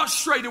get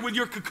frustrated with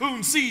your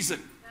cocoon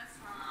season.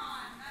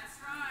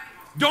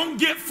 Don't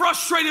get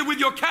frustrated with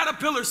your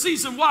caterpillar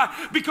season. Why?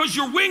 Because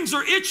your wings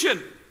are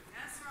itching.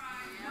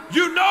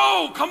 You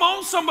know, come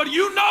on somebody,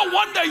 you know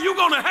one day you're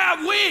going to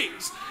have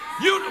wings.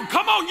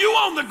 Come on, you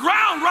on the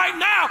ground right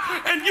now,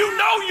 and you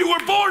know you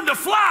were born to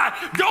fly.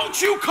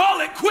 Don't you call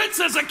it quits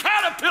as a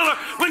caterpillar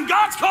when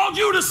God's called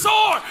you to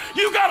soar.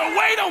 You got to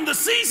wait on the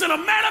season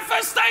of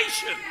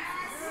manifestation.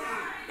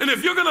 And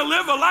if you're going to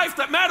live a life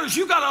that matters,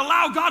 you got to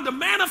allow God to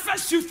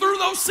manifest you through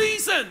those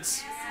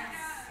seasons.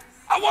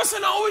 I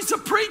wasn't always a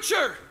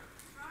preacher.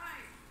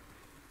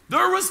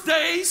 There was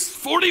days,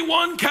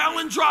 41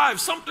 Callan Drive,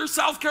 Sumter,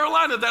 South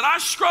Carolina, that I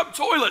scrubbed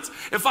toilets.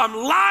 If I'm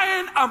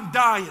lying, I'm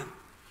dying.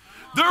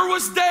 There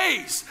was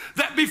days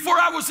that before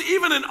I was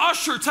even an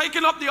usher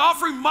taking up the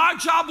offering, my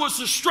job was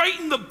to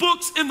straighten the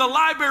books in the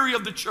library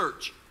of the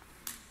church.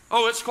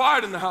 Oh, it's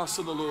quiet in the house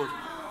of the Lord.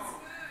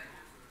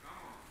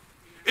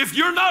 If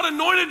you're not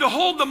anointed to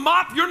hold the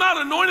mop, you're not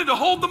anointed to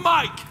hold the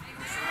mic.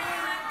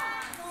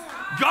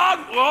 God,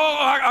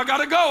 I got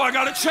to go. I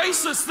got to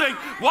chase this thing.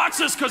 Watch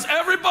this, because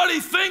everybody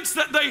thinks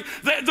that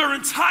they're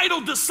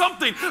entitled to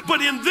something.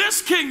 But in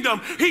this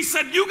kingdom, he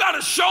said, you got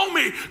to show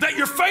me that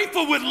you're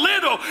faithful with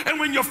little. And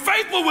when you're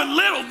faithful with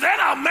little, then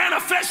I'll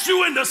manifest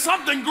you into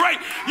something great.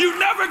 You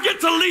never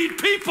get to lead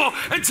people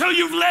until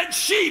you've led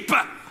sheep.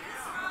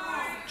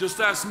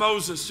 Just ask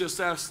Moses, just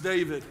ask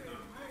David.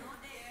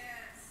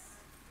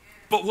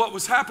 But what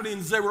was happening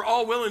is they were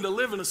all willing to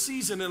live in a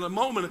season, in a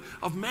moment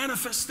of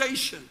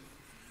manifestation.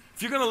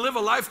 If you're going to live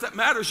a life that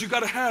matters, you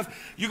got to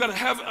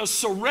have a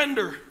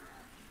surrender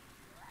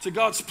to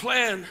God's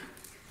plan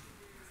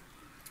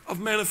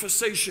of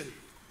manifestation.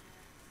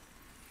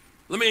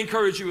 Let me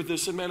encourage you with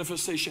this in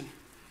manifestation.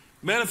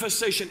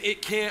 Manifestation,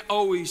 it can't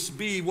always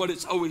be what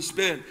it's always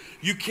been.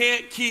 You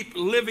can't keep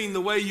living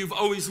the way you've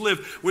always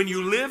lived. When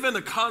you live in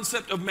the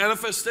concept of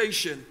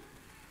manifestation,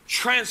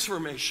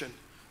 transformation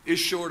is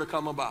sure to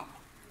come about.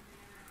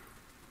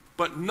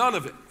 But none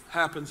of it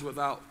happens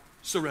without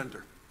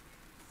surrender.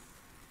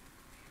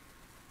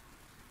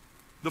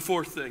 The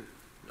fourth thing,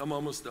 I'm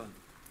almost done,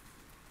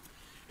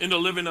 into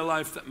living a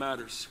life that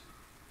matters,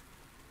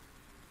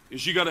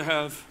 is you got to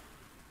have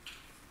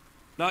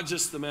not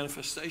just the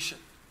manifestation,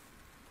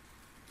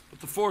 but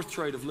the fourth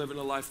trait of living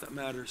a life that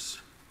matters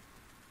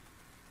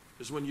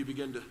is when you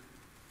begin to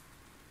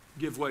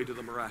give way to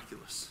the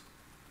miraculous.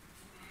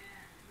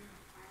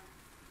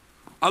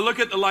 I look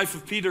at the life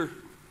of Peter,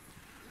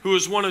 who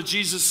was one of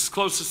Jesus'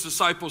 closest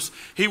disciples.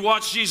 He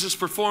watched Jesus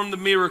perform the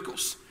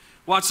miracles.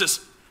 Watch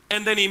this.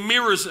 And then he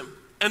mirrors him.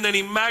 And then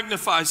he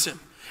magnifies him.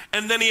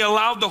 And then he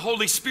allowed the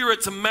Holy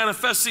Spirit to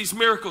manifest these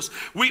miracles.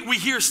 We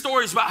hear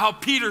stories about how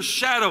Peter's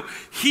shadow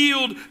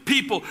healed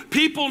people.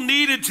 People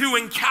needed to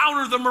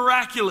encounter the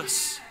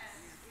miraculous.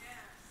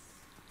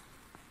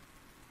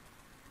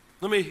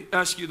 Let me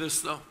ask you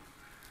this though.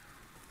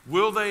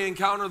 Will they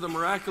encounter the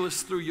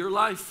miraculous through your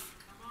life?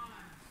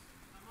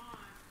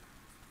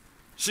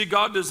 See,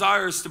 God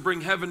desires to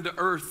bring heaven to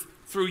earth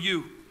through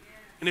you.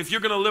 And if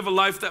you're going to live a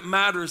life that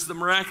matters, the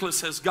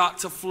miraculous has got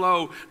to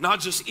flow, not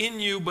just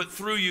in you, but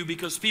through you,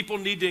 because people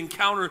need to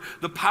encounter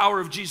the power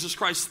of Jesus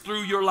Christ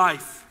through your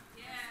life.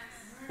 Yes.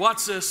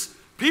 Watch this.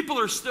 People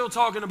are still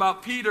talking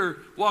about Peter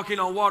walking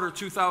on water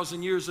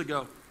 2,000 years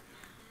ago.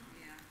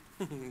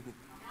 Yeah.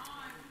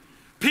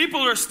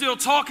 People are still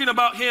talking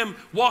about him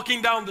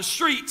walking down the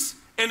streets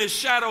and his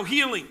shadow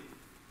healing.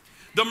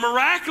 The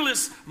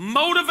miraculous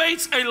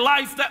motivates a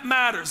life that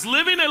matters.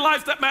 Living a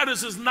life that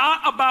matters is not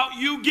about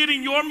you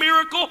getting your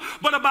miracle,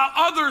 but about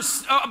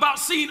others, about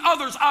seeing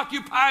others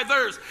occupy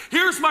theirs.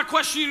 Here's my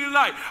question to you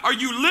tonight. Are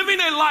you living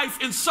a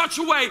life in such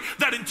a way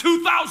that in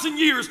 2,000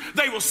 years,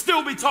 they will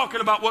still be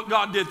talking about what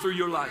God did through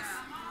your life?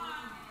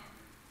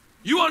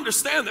 You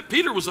understand that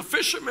Peter was a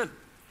fisherman.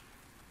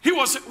 He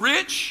wasn't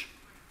rich.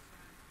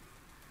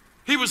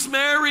 He was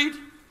married.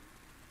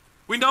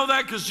 We know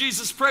that because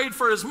Jesus prayed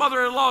for his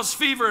mother-in-law's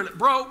fever and it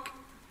broke.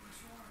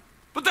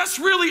 But that's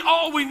really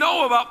all we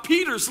know about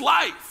Peter's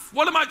life.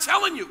 What am I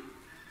telling you?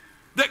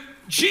 That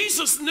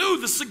Jesus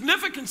knew the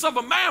significance of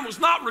a man was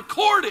not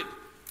recorded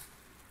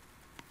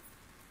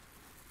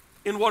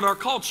in what our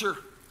culture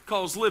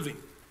calls living.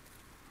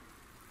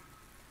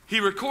 He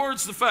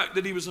records the fact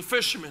that he was a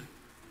fisherman.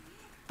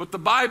 But the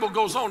Bible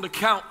goes on to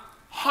count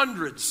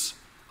hundreds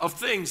of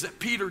things that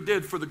Peter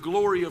did for the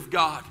glory of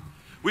God.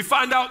 We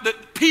find out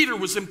that Peter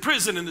was in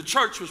prison and the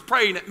church was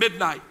praying at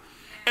midnight.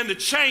 And the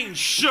chains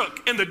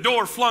shook and the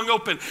door flung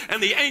open.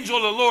 And the angel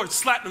of the Lord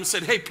slapped him and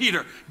said, hey,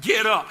 Peter,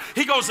 get up.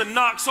 He goes and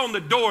knocks on the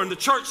door, and the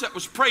church that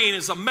was praying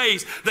is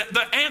amazed that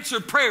the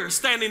answered prayer is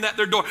standing at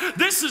their door.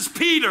 This is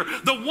Peter,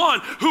 the one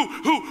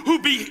who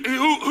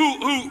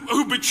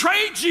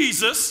betrayed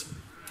Jesus,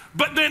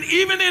 But then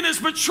even in his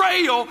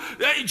betrayal,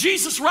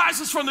 Jesus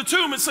rises from the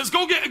tomb and says,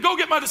 go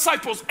get my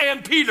disciples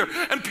and Peter.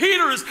 And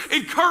Peter is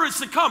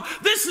encouraged to come.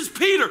 This is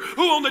Peter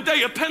who on the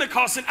day of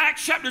Pentecost in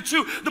Acts chapter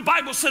 2, the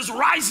Bible says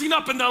rising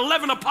up, and the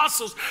 11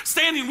 apostles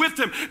standing with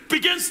him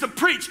begins to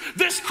preach,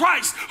 this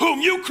Christ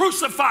whom you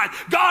crucified,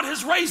 God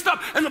has raised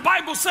up. And the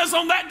Bible says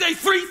on that day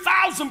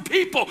 3,000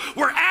 people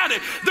were added.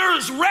 There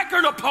is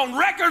record upon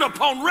record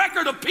upon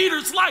record of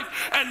Peter's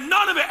life, and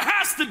none of it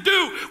has to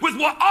do with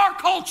what our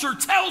culture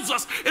tells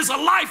us is a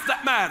life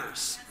that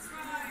matters. That's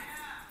right.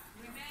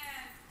 Amen.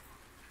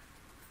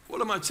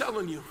 What am I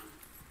telling you?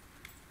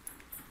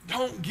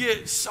 Don't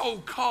get so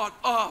caught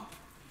up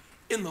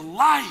in the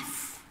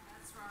life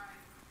That's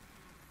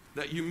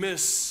right. that you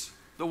miss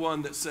the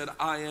one that said,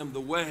 I am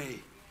the way,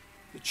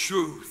 the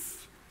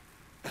truth,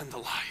 and the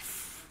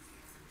life.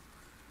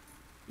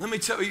 Let me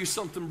tell you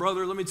something,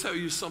 brother. Let me tell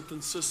you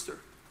something, sister.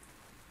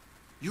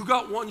 You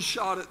got one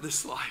shot at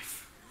this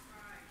life.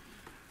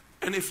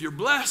 And if you're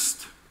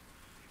blessed,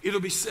 it'll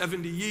be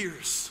 70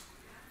 years.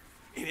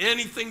 And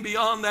anything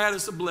beyond that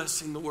is a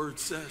blessing, the word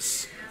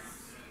says.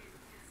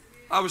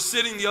 I was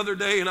sitting the other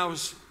day and I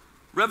was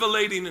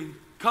revelating and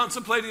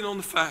contemplating on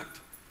the fact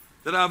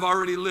that I've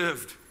already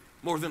lived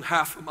more than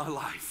half of my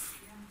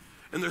life.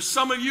 And there's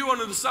some of you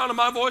under the sound of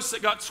my voice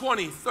that got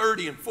 20,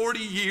 30, and 40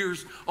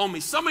 years on me.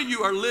 Some of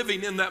you are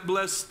living in that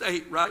blessed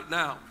state right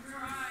now.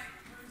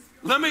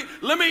 Let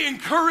me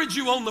encourage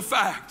you on the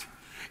fact.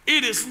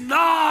 It is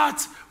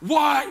not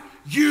what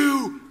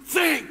you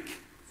think.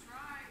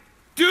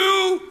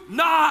 Do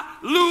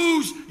not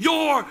lose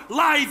your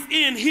life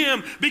in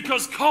him,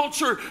 because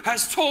culture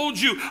has told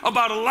you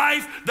about a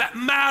life that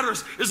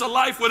matters is a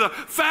life with a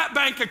fat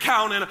bank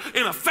account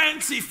and a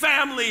fancy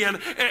family and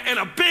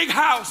a big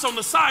house on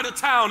the side of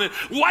town and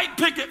white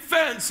picket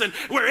fence and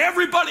where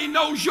everybody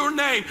knows your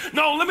name.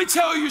 No, let me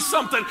tell you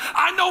something.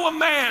 I know a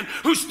man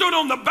who stood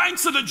on the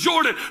banks of the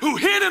Jordan, who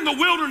hid in the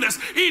wilderness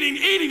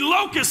eating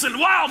locusts and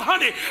wild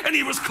honey, and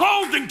he was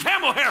clothed in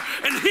camel hair,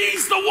 and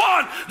he's the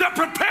one that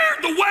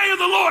prepared the way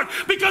of the Lord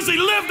because he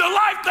lived a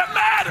life that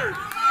mattered.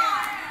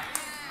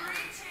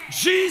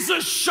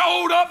 Jesus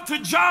showed up to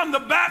John the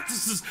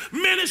Baptist's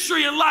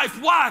ministry and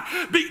life. Why?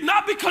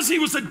 Not because he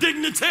was a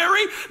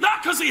dignitary,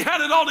 not because he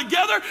had it all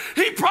together.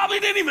 He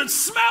probably didn't even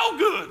smell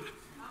good.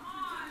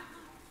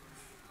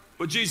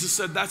 But Jesus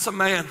said, that's a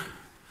man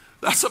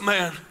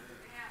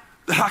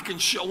that I can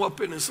show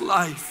up in his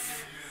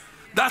life.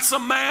 That's a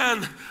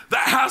man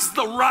that has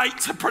the right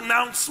to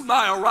pronounce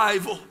my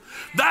arrival.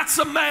 That's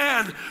a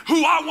man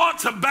who I want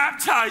to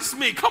baptize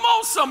me. Come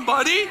on,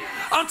 somebody.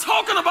 I'm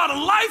talking about a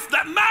life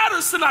that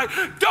matters tonight.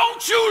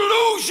 Don't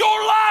you lose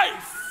your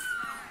life.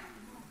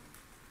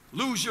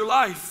 Lose your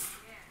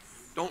life.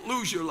 Don't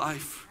lose your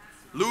life.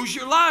 Lose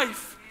your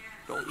life.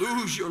 Don't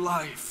lose your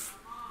life.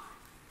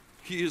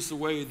 He is the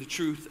way, the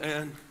truth,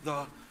 and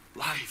the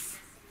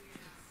life.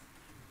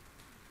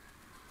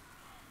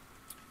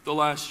 The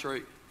last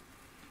trait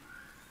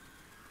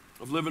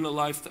of living a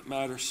life that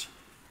matters.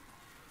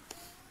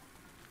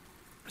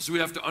 So we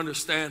have to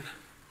understand,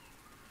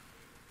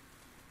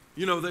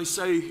 you know, they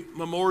say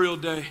Memorial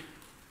Day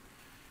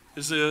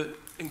is an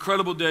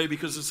incredible day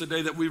because it's a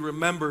day that we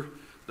remember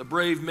the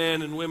brave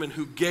men and women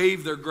who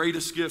gave their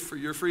greatest gift for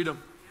your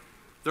freedom,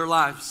 their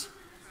lives.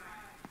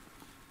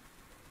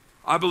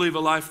 I believe a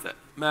life that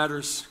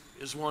matters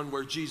is one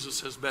where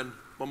Jesus has been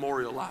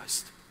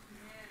memorialized.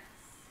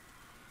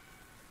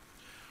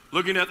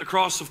 Looking at the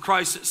cross of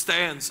Christ, it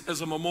stands as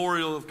a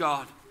memorial of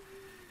God.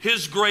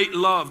 His great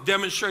love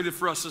demonstrated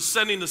for us as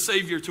sending the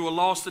Savior to a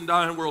lost and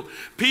dying world.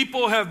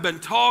 People have been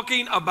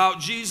talking about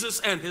Jesus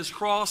and his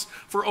cross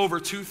for over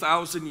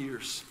 2,000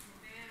 years.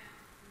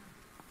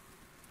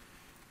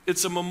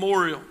 It's a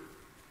memorial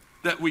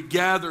that we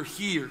gather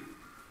here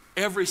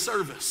every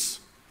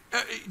service.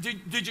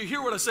 Did you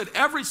hear what I said?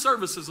 Every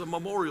service is a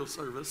memorial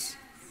service.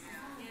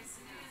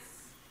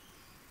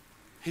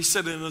 He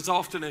said, and as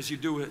often as you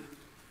do it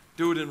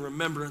in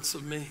remembrance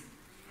of me.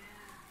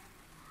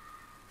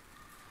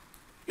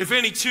 If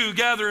any two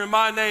gather in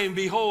my name,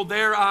 behold,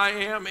 there I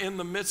am in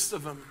the midst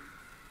of them.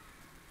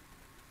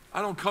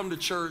 I don't come to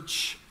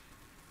church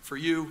for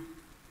you.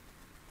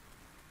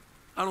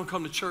 I don't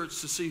come to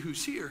church to see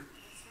who's here.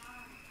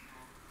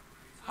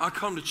 I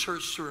come to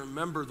church to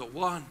remember the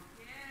one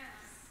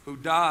who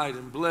died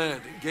and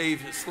bled and gave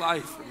his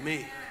life for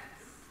me.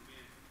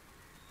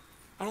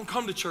 I don't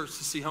come to church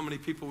to see how many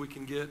people we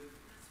can get.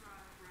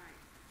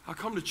 I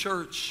come to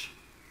church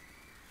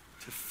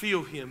to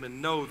feel him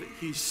and know that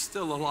he's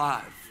still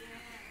alive.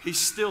 He's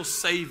still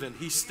saving.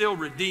 He's still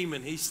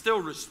redeeming. He's still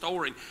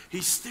restoring.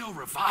 He's still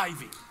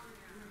reviving.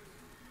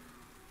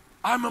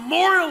 I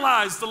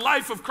memorialize the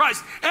life of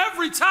Christ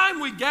every time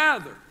we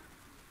gather.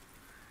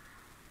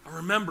 I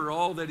remember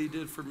all that he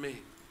did for me,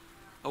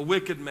 a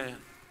wicked man,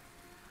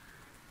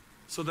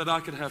 so that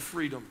I could have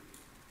freedom.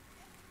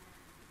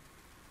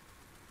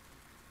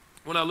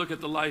 When I look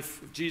at the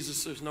life of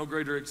Jesus, there's no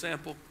greater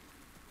example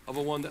of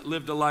a one that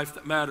lived a life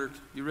that mattered.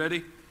 You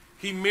ready?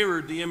 He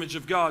mirrored the image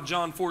of God.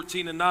 John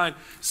 14:9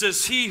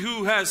 says, he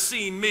who has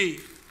seen me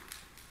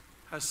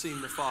has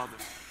seen the Father.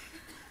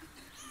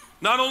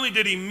 Not only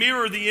did he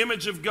mirror the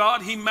image of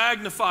God, he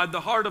magnified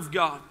the heart of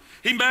God.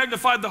 He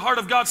magnified the heart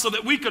of God so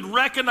that we could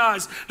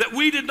recognize that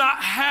we did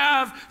not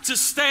have to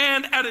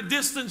stand at a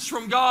distance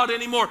from God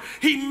anymore.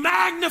 He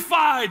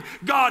magnified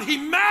God. He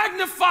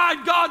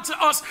magnified God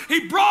to us.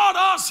 He brought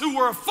us who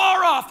were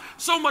far off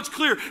so much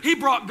clearer. He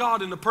brought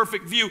God into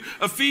perfect view.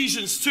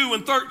 Ephesians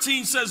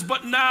 2:13 says,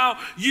 "But now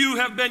you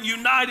have been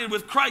united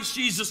with Christ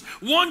Jesus.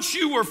 Once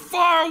you were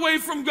far away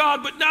from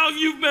God, but now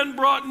you've been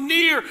brought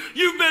near.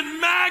 You've been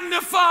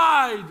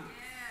magnified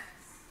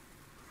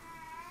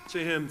to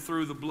him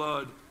through the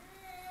blood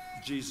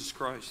Jesus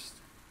Christ."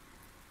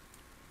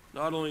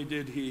 Not only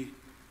did he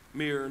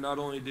mirror, not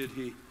only did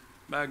he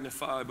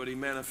magnify, but he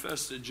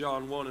manifested.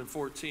 John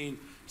 1:14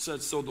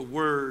 said, "So the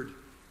Word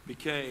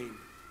became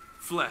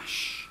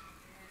flesh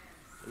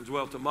and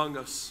dwelt among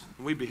us,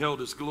 and we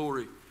beheld his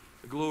glory,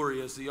 the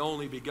glory as the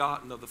only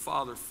begotten of the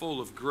Father, full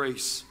of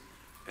grace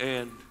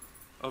and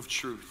of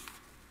truth."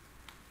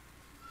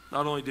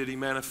 Not only did he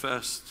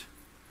manifest,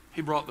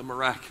 he brought the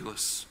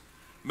miraculous.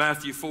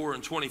 Matthew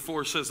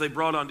 4:24 says, "They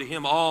brought unto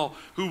him all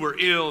who were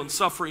ill and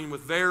suffering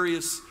with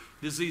various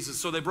diseases."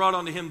 So they brought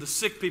unto him the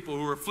sick people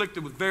who were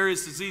afflicted with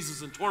various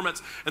diseases and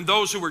torments, and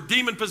those who were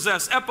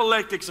demon-possessed,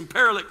 epileptics, and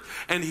paralytics,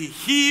 and he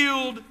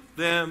healed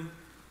them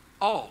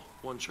all,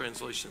 one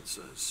translation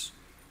says.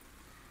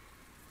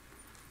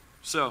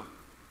 So,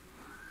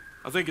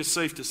 I think it's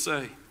safe to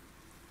say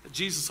that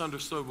Jesus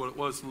understood what it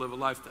was to live a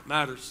life that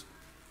matters,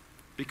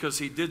 because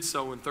he did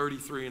so in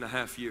 33 and a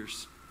half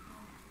years.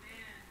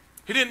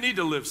 He didn't need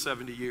to live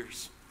 70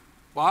 years.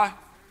 Why?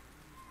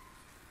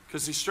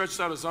 Because he stretched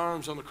out his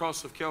arms on the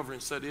cross of Calvary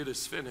and said, "It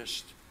is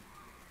finished."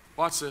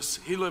 Watch this.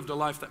 He lived a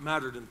life that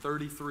mattered in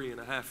 33 and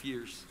a half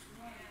years.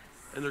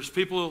 And there's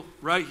people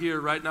right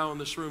here, right now in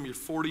this room, you're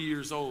 40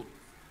 years old,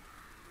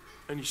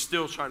 and you're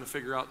still trying to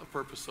figure out the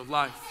purpose of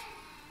life.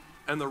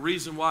 And the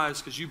reason why is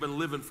because you've been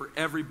living for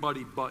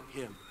everybody but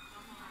him.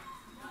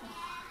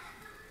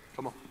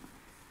 Come on.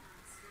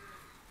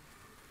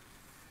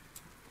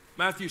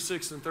 Matthew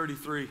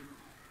 6:33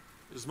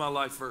 is my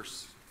life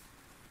verse.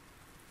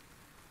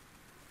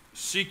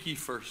 "Seek ye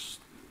first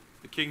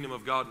the kingdom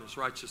of God and his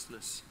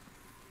righteousness,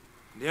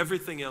 and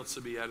everything else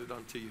will be added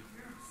unto you."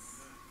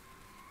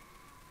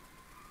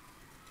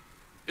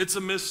 It's a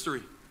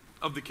mystery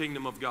of the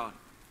kingdom of God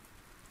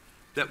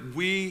that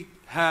we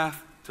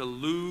have to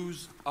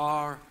lose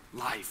our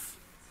life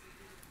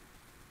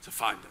to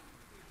find it.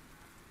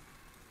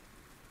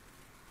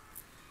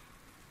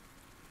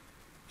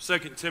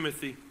 2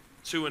 Timothy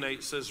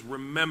 2:8 says,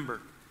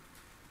 "Remember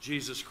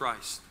Jesus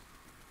Christ,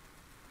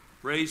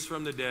 raised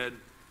from the dead,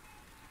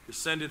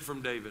 descended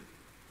from David."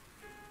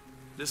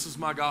 This is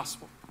my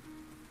gospel.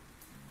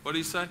 What did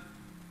he say?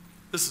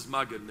 This is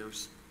my good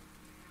news.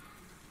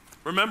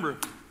 Remember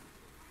him.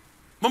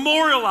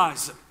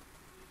 Memorialize him.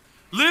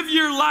 Live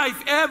your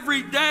life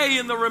every day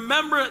in the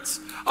remembrance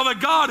of a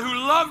God who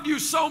loved you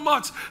so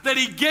much that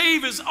he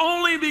gave his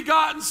only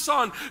begotten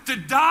Son to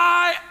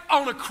die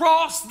on a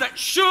cross that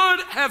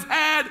should have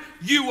had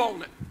you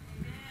on it.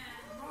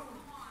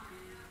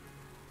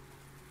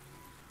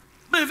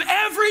 Live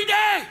every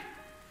day.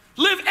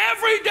 Live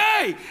every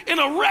day in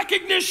a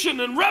recognition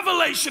and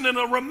revelation and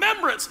a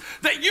remembrance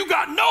that you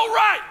got no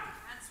right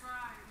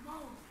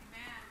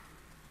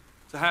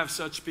to have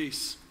such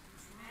peace.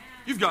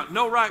 You've got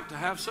no right to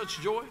have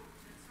such joy.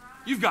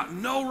 You've got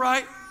no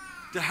right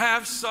to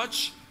have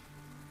such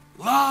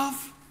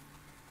love.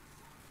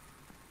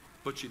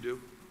 But you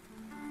do.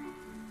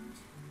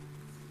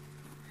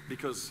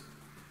 Because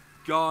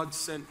God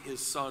sent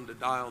his Son to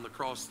die on the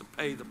cross to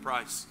pay the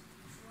price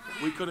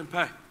that we couldn't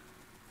pay,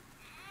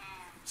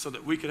 so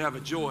that we could have a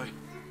joy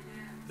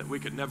that we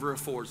could never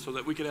afford, so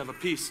that we could have a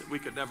peace that we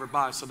could never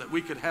buy, so that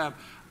we could have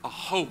a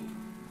hope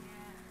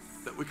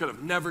that we could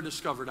have never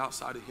discovered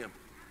outside of him.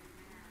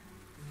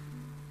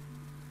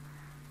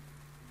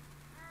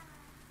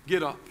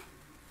 Get up,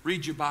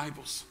 read your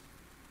Bibles,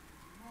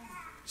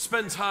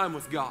 spend time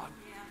with God,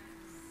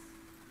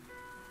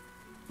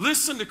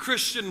 listen to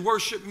Christian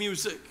worship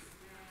music.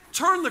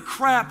 Turn the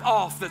crap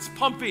off that's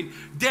pumping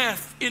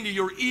death into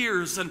your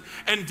ears and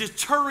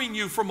deterring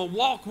you from a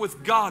walk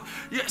with God.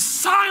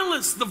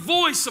 Silence the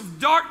voice of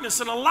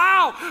darkness and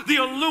allow the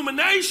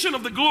illumination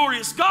of the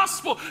glorious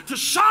gospel to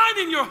shine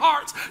in your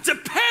hearts, to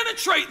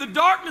penetrate the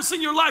darkness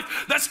in your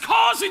life that's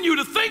causing you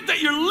to think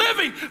that you're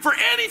living for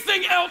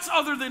anything else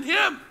other than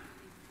him.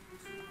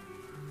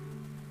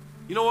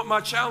 You know what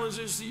my challenge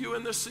is to you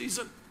in this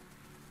season?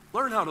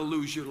 Learn how to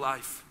lose your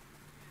life.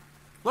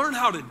 Learn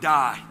how to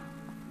die.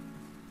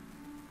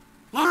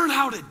 Learn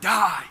how to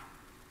die.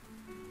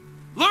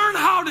 Learn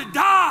how to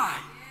die.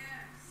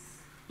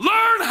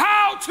 Learn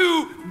how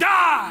to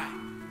die.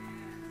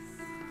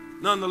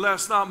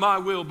 Nonetheless, not my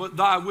will, but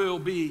thy will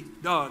be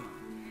done.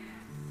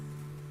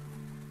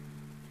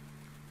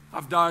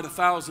 I've died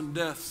 1,000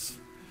 deaths,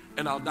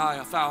 and I'll die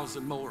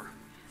 1,000 more,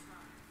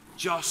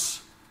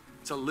 just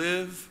to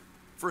live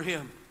for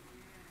him.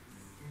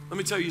 Let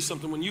me tell you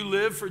something. When you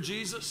live for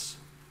Jesus,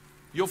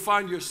 you'll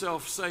find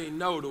yourself saying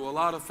no to a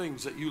lot of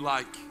things that you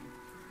like.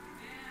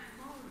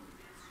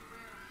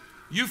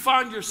 You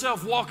find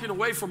yourself walking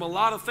away from a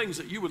lot of things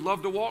that you would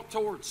love to walk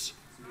towards.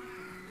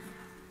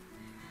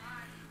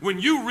 When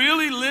you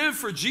really live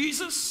for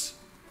Jesus,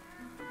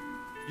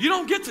 you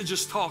don't get to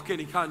just talk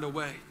any kind of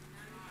way.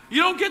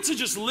 You don't get to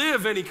just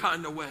live any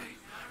kind of way.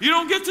 You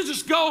don't get to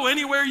just go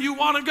anywhere you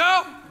want to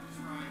go.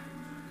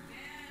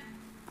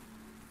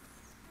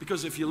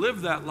 Because if you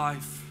live that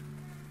life,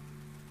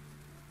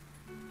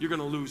 you're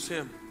going to lose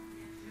Him.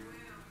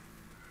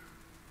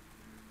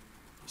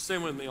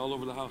 Stand with me all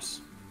over the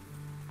house.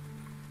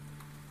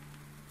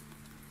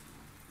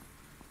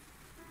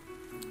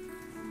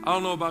 I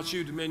don't know about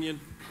you,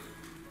 Dominion,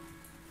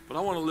 but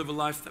I want to live a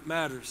life that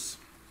matters.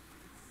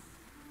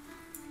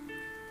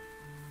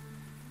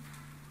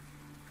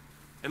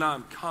 And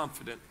I'm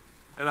confident,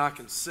 and I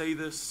can say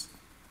this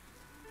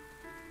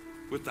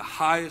with the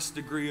highest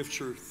degree of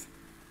truth,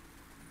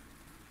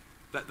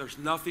 that there's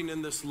nothing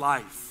in this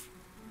life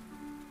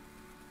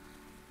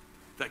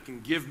that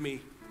can give me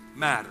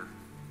matter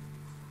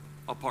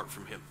apart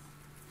from Him.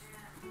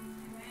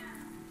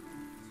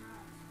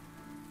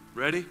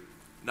 Ready?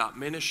 Not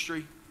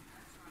ministry,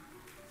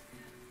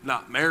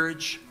 not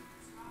marriage,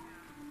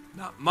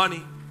 not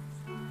money,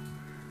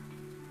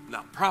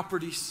 not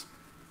properties,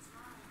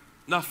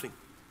 nothing.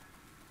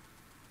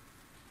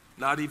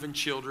 Not even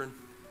children.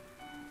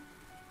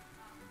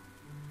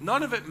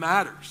 None of it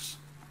matters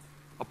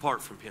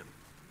apart from Him.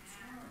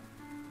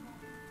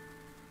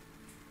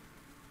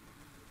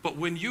 But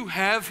when you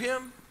have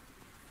Him,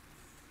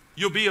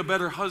 you'll be a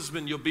better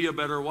husband, you'll be a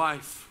better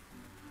wife.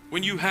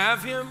 When you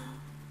have Him,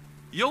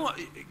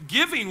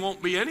 giving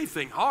won't be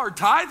anything hard.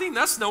 Tithing,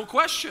 that's no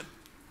question.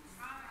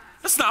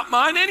 That's not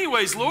mine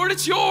anyways, Lord,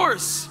 it's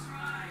yours.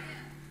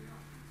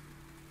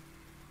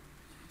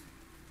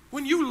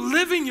 When you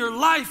living your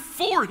life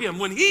for Him,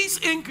 when He's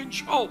in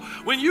control,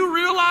 when you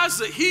realize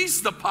that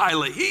He's the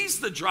pilot, He's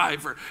the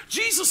driver.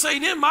 Jesus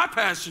ain't in my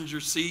passenger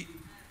seat.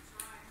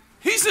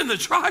 He's in the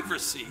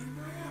driver's seat.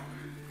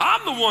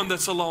 I'm the one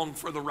that's along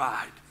for the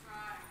ride.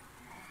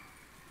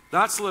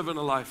 That's living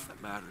a life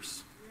that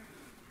matters.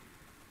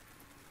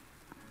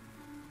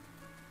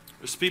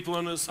 There's people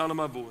under the sound of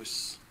my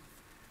voice,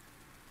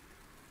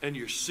 and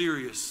you're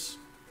serious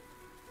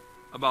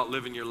about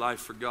living your life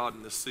for God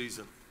in this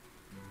season.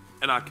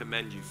 And I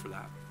commend you for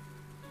that.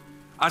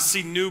 I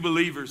see new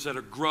believers that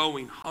are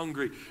growing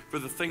hungry for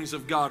the things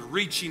of God,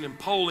 reaching and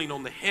pulling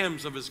on the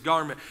hems of His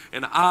garment.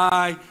 And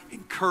I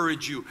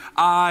encourage you.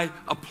 I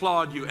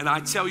applaud you. And I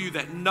tell you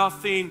that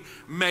nothing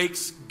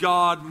makes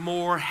God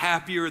more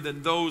happier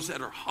than those that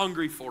are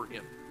hungry for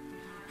Him.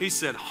 He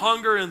said,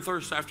 hunger and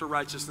thirst after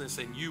righteousness,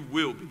 and you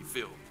will be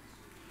filled.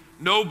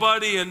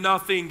 Nobody and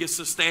nothing gets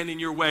to stand in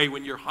your way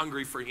when you're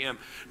hungry for Him.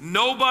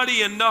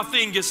 Nobody and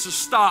nothing gets to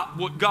stop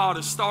what God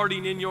is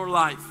starting in your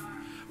life.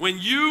 When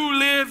you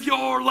live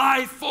your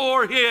life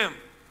for Him.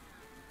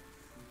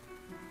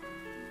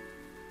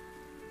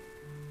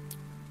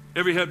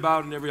 Every head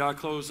bowed and every eye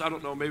closed. I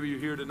don't know, maybe you're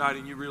here tonight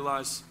and you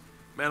realize,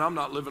 man, I'm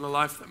not living a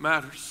life that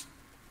matters.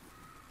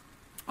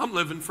 I'm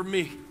living for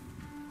me.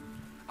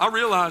 I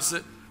realize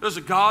that there's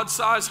a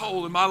God-sized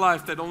hole in my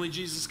life that only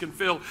Jesus can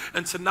fill.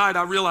 And tonight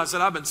I realize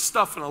that I've been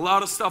stuffing a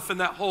lot of stuff in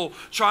that hole,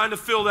 trying to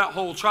fill that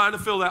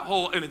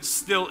hole, and it's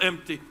still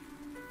empty.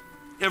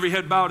 Every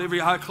head bowed,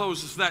 every eye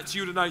closed. If that's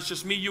you tonight, it's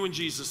just me, you, and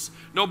Jesus.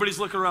 Nobody's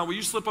looking around. Will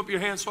you slip up your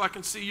hand so I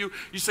can see you?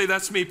 You say,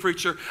 that's me,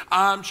 preacher.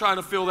 I'm trying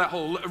to fill that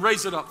hole.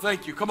 Raise it up.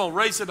 Thank you. Come on,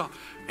 raise it up.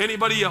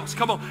 Anybody else?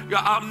 Come on.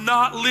 I'm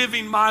not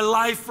living my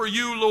life for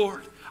you,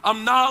 Lord.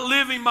 I'm not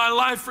living my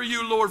life for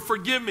you, Lord.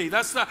 Forgive me.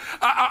 That's not.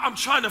 I'm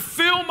trying to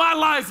fill my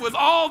life with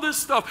all this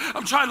stuff.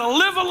 I'm trying to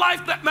live a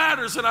life that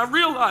matters, and I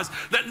realize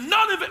that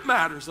none of it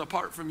matters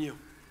apart from you.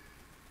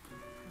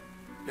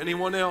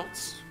 Anyone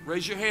else?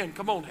 Raise your hand.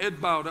 Come on,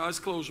 head bowed, eyes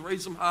closed.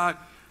 Raise them high.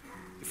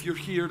 If you're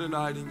here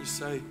tonight and you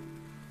say,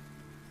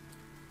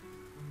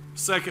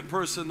 second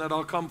person that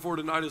I'll come for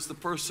tonight is the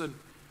person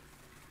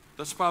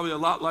that's probably a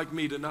lot like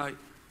me tonight.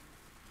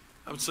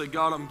 I would say,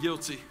 God, I'm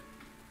guilty.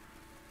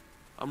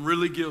 I'm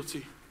really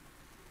guilty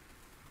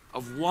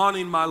of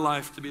wanting my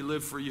life to be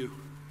lived for you,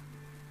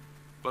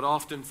 but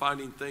often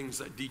finding things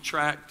that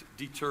detract,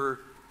 deter,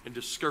 and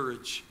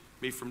discourage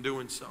me from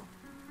doing so.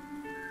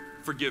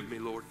 Forgive me,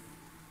 Lord.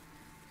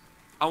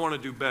 I want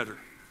to do better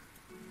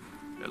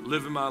at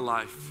living my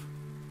life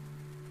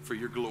for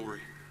your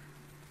glory.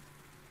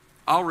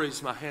 I'll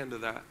raise my hand to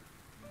that,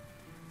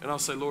 and I'll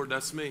say, Lord,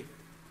 that's me.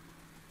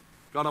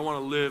 God, I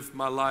want to live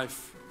my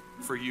life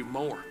for you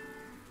more.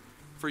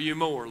 For you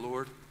more,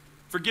 Lord.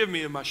 Forgive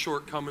me in my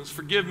shortcomings.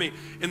 Forgive me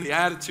in the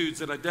attitudes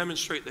that I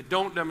demonstrate that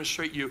don't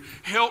demonstrate you.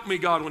 Help me,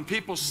 God, when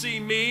people see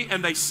me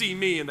and they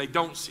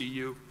don't see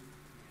you.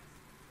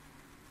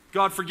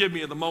 God, forgive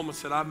me in the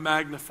moments that I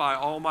magnify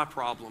all my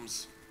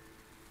problems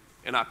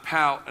and I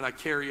pout and I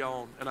carry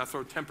on and I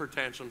throw temper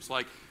tantrums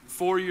like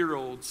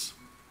 4-year-olds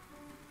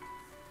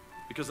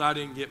because I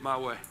didn't get my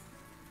way.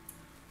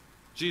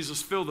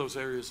 Jesus, fill those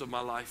areas of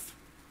my life.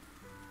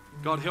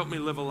 God, help me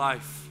live a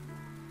life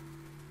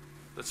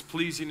that's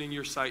pleasing in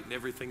your sight in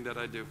everything that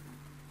I do.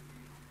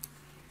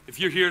 If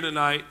you're here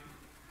tonight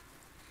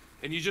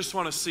and you just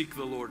want to seek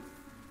the Lord,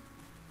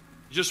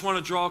 you just want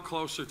to draw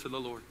closer to the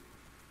Lord,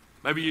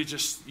 maybe you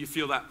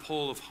feel that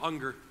pull of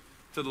hunger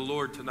to the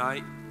Lord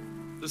tonight,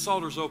 this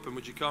altar's open.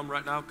 Would you come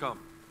right now? Come.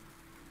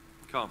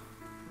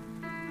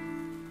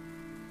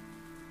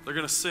 They're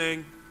going to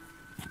sing.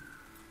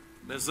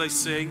 And as they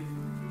sing,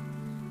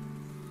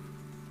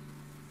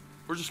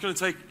 we're just going to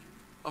take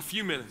a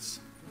few minutes.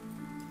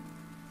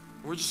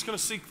 We're just going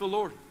to seek the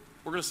Lord.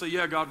 We're going to say,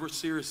 yeah, God, we're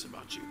serious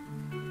about you.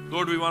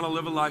 Lord, we want to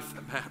live a life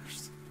that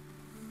matters.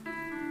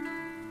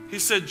 He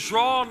said,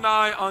 draw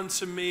nigh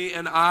unto me,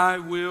 and I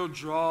will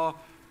draw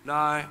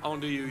nigh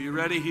unto you. You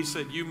ready? He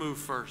said, you move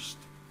first.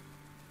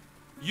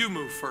 You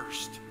move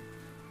first.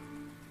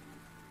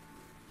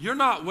 You're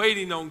not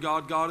waiting on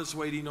God. God is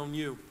waiting on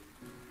you.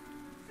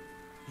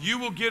 You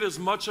will get as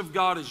much of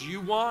God as you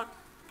want,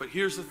 but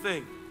here's the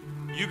thing.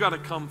 You got to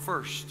come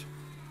first.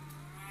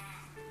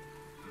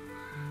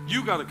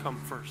 You got to come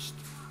first.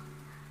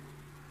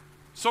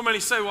 So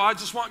many say, well, I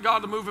just want God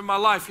to move in my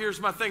life.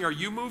 Here's my thing. Are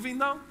you moving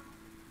though?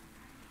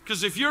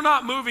 Because if you're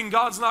not moving,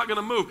 God's not going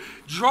to move.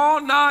 Draw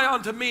nigh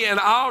unto me, and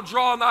I'll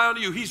draw nigh unto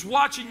you. He's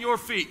watching your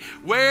feet.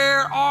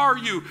 Where are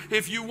you?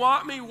 If you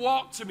want me,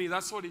 walk to me.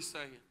 That's what he's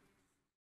saying.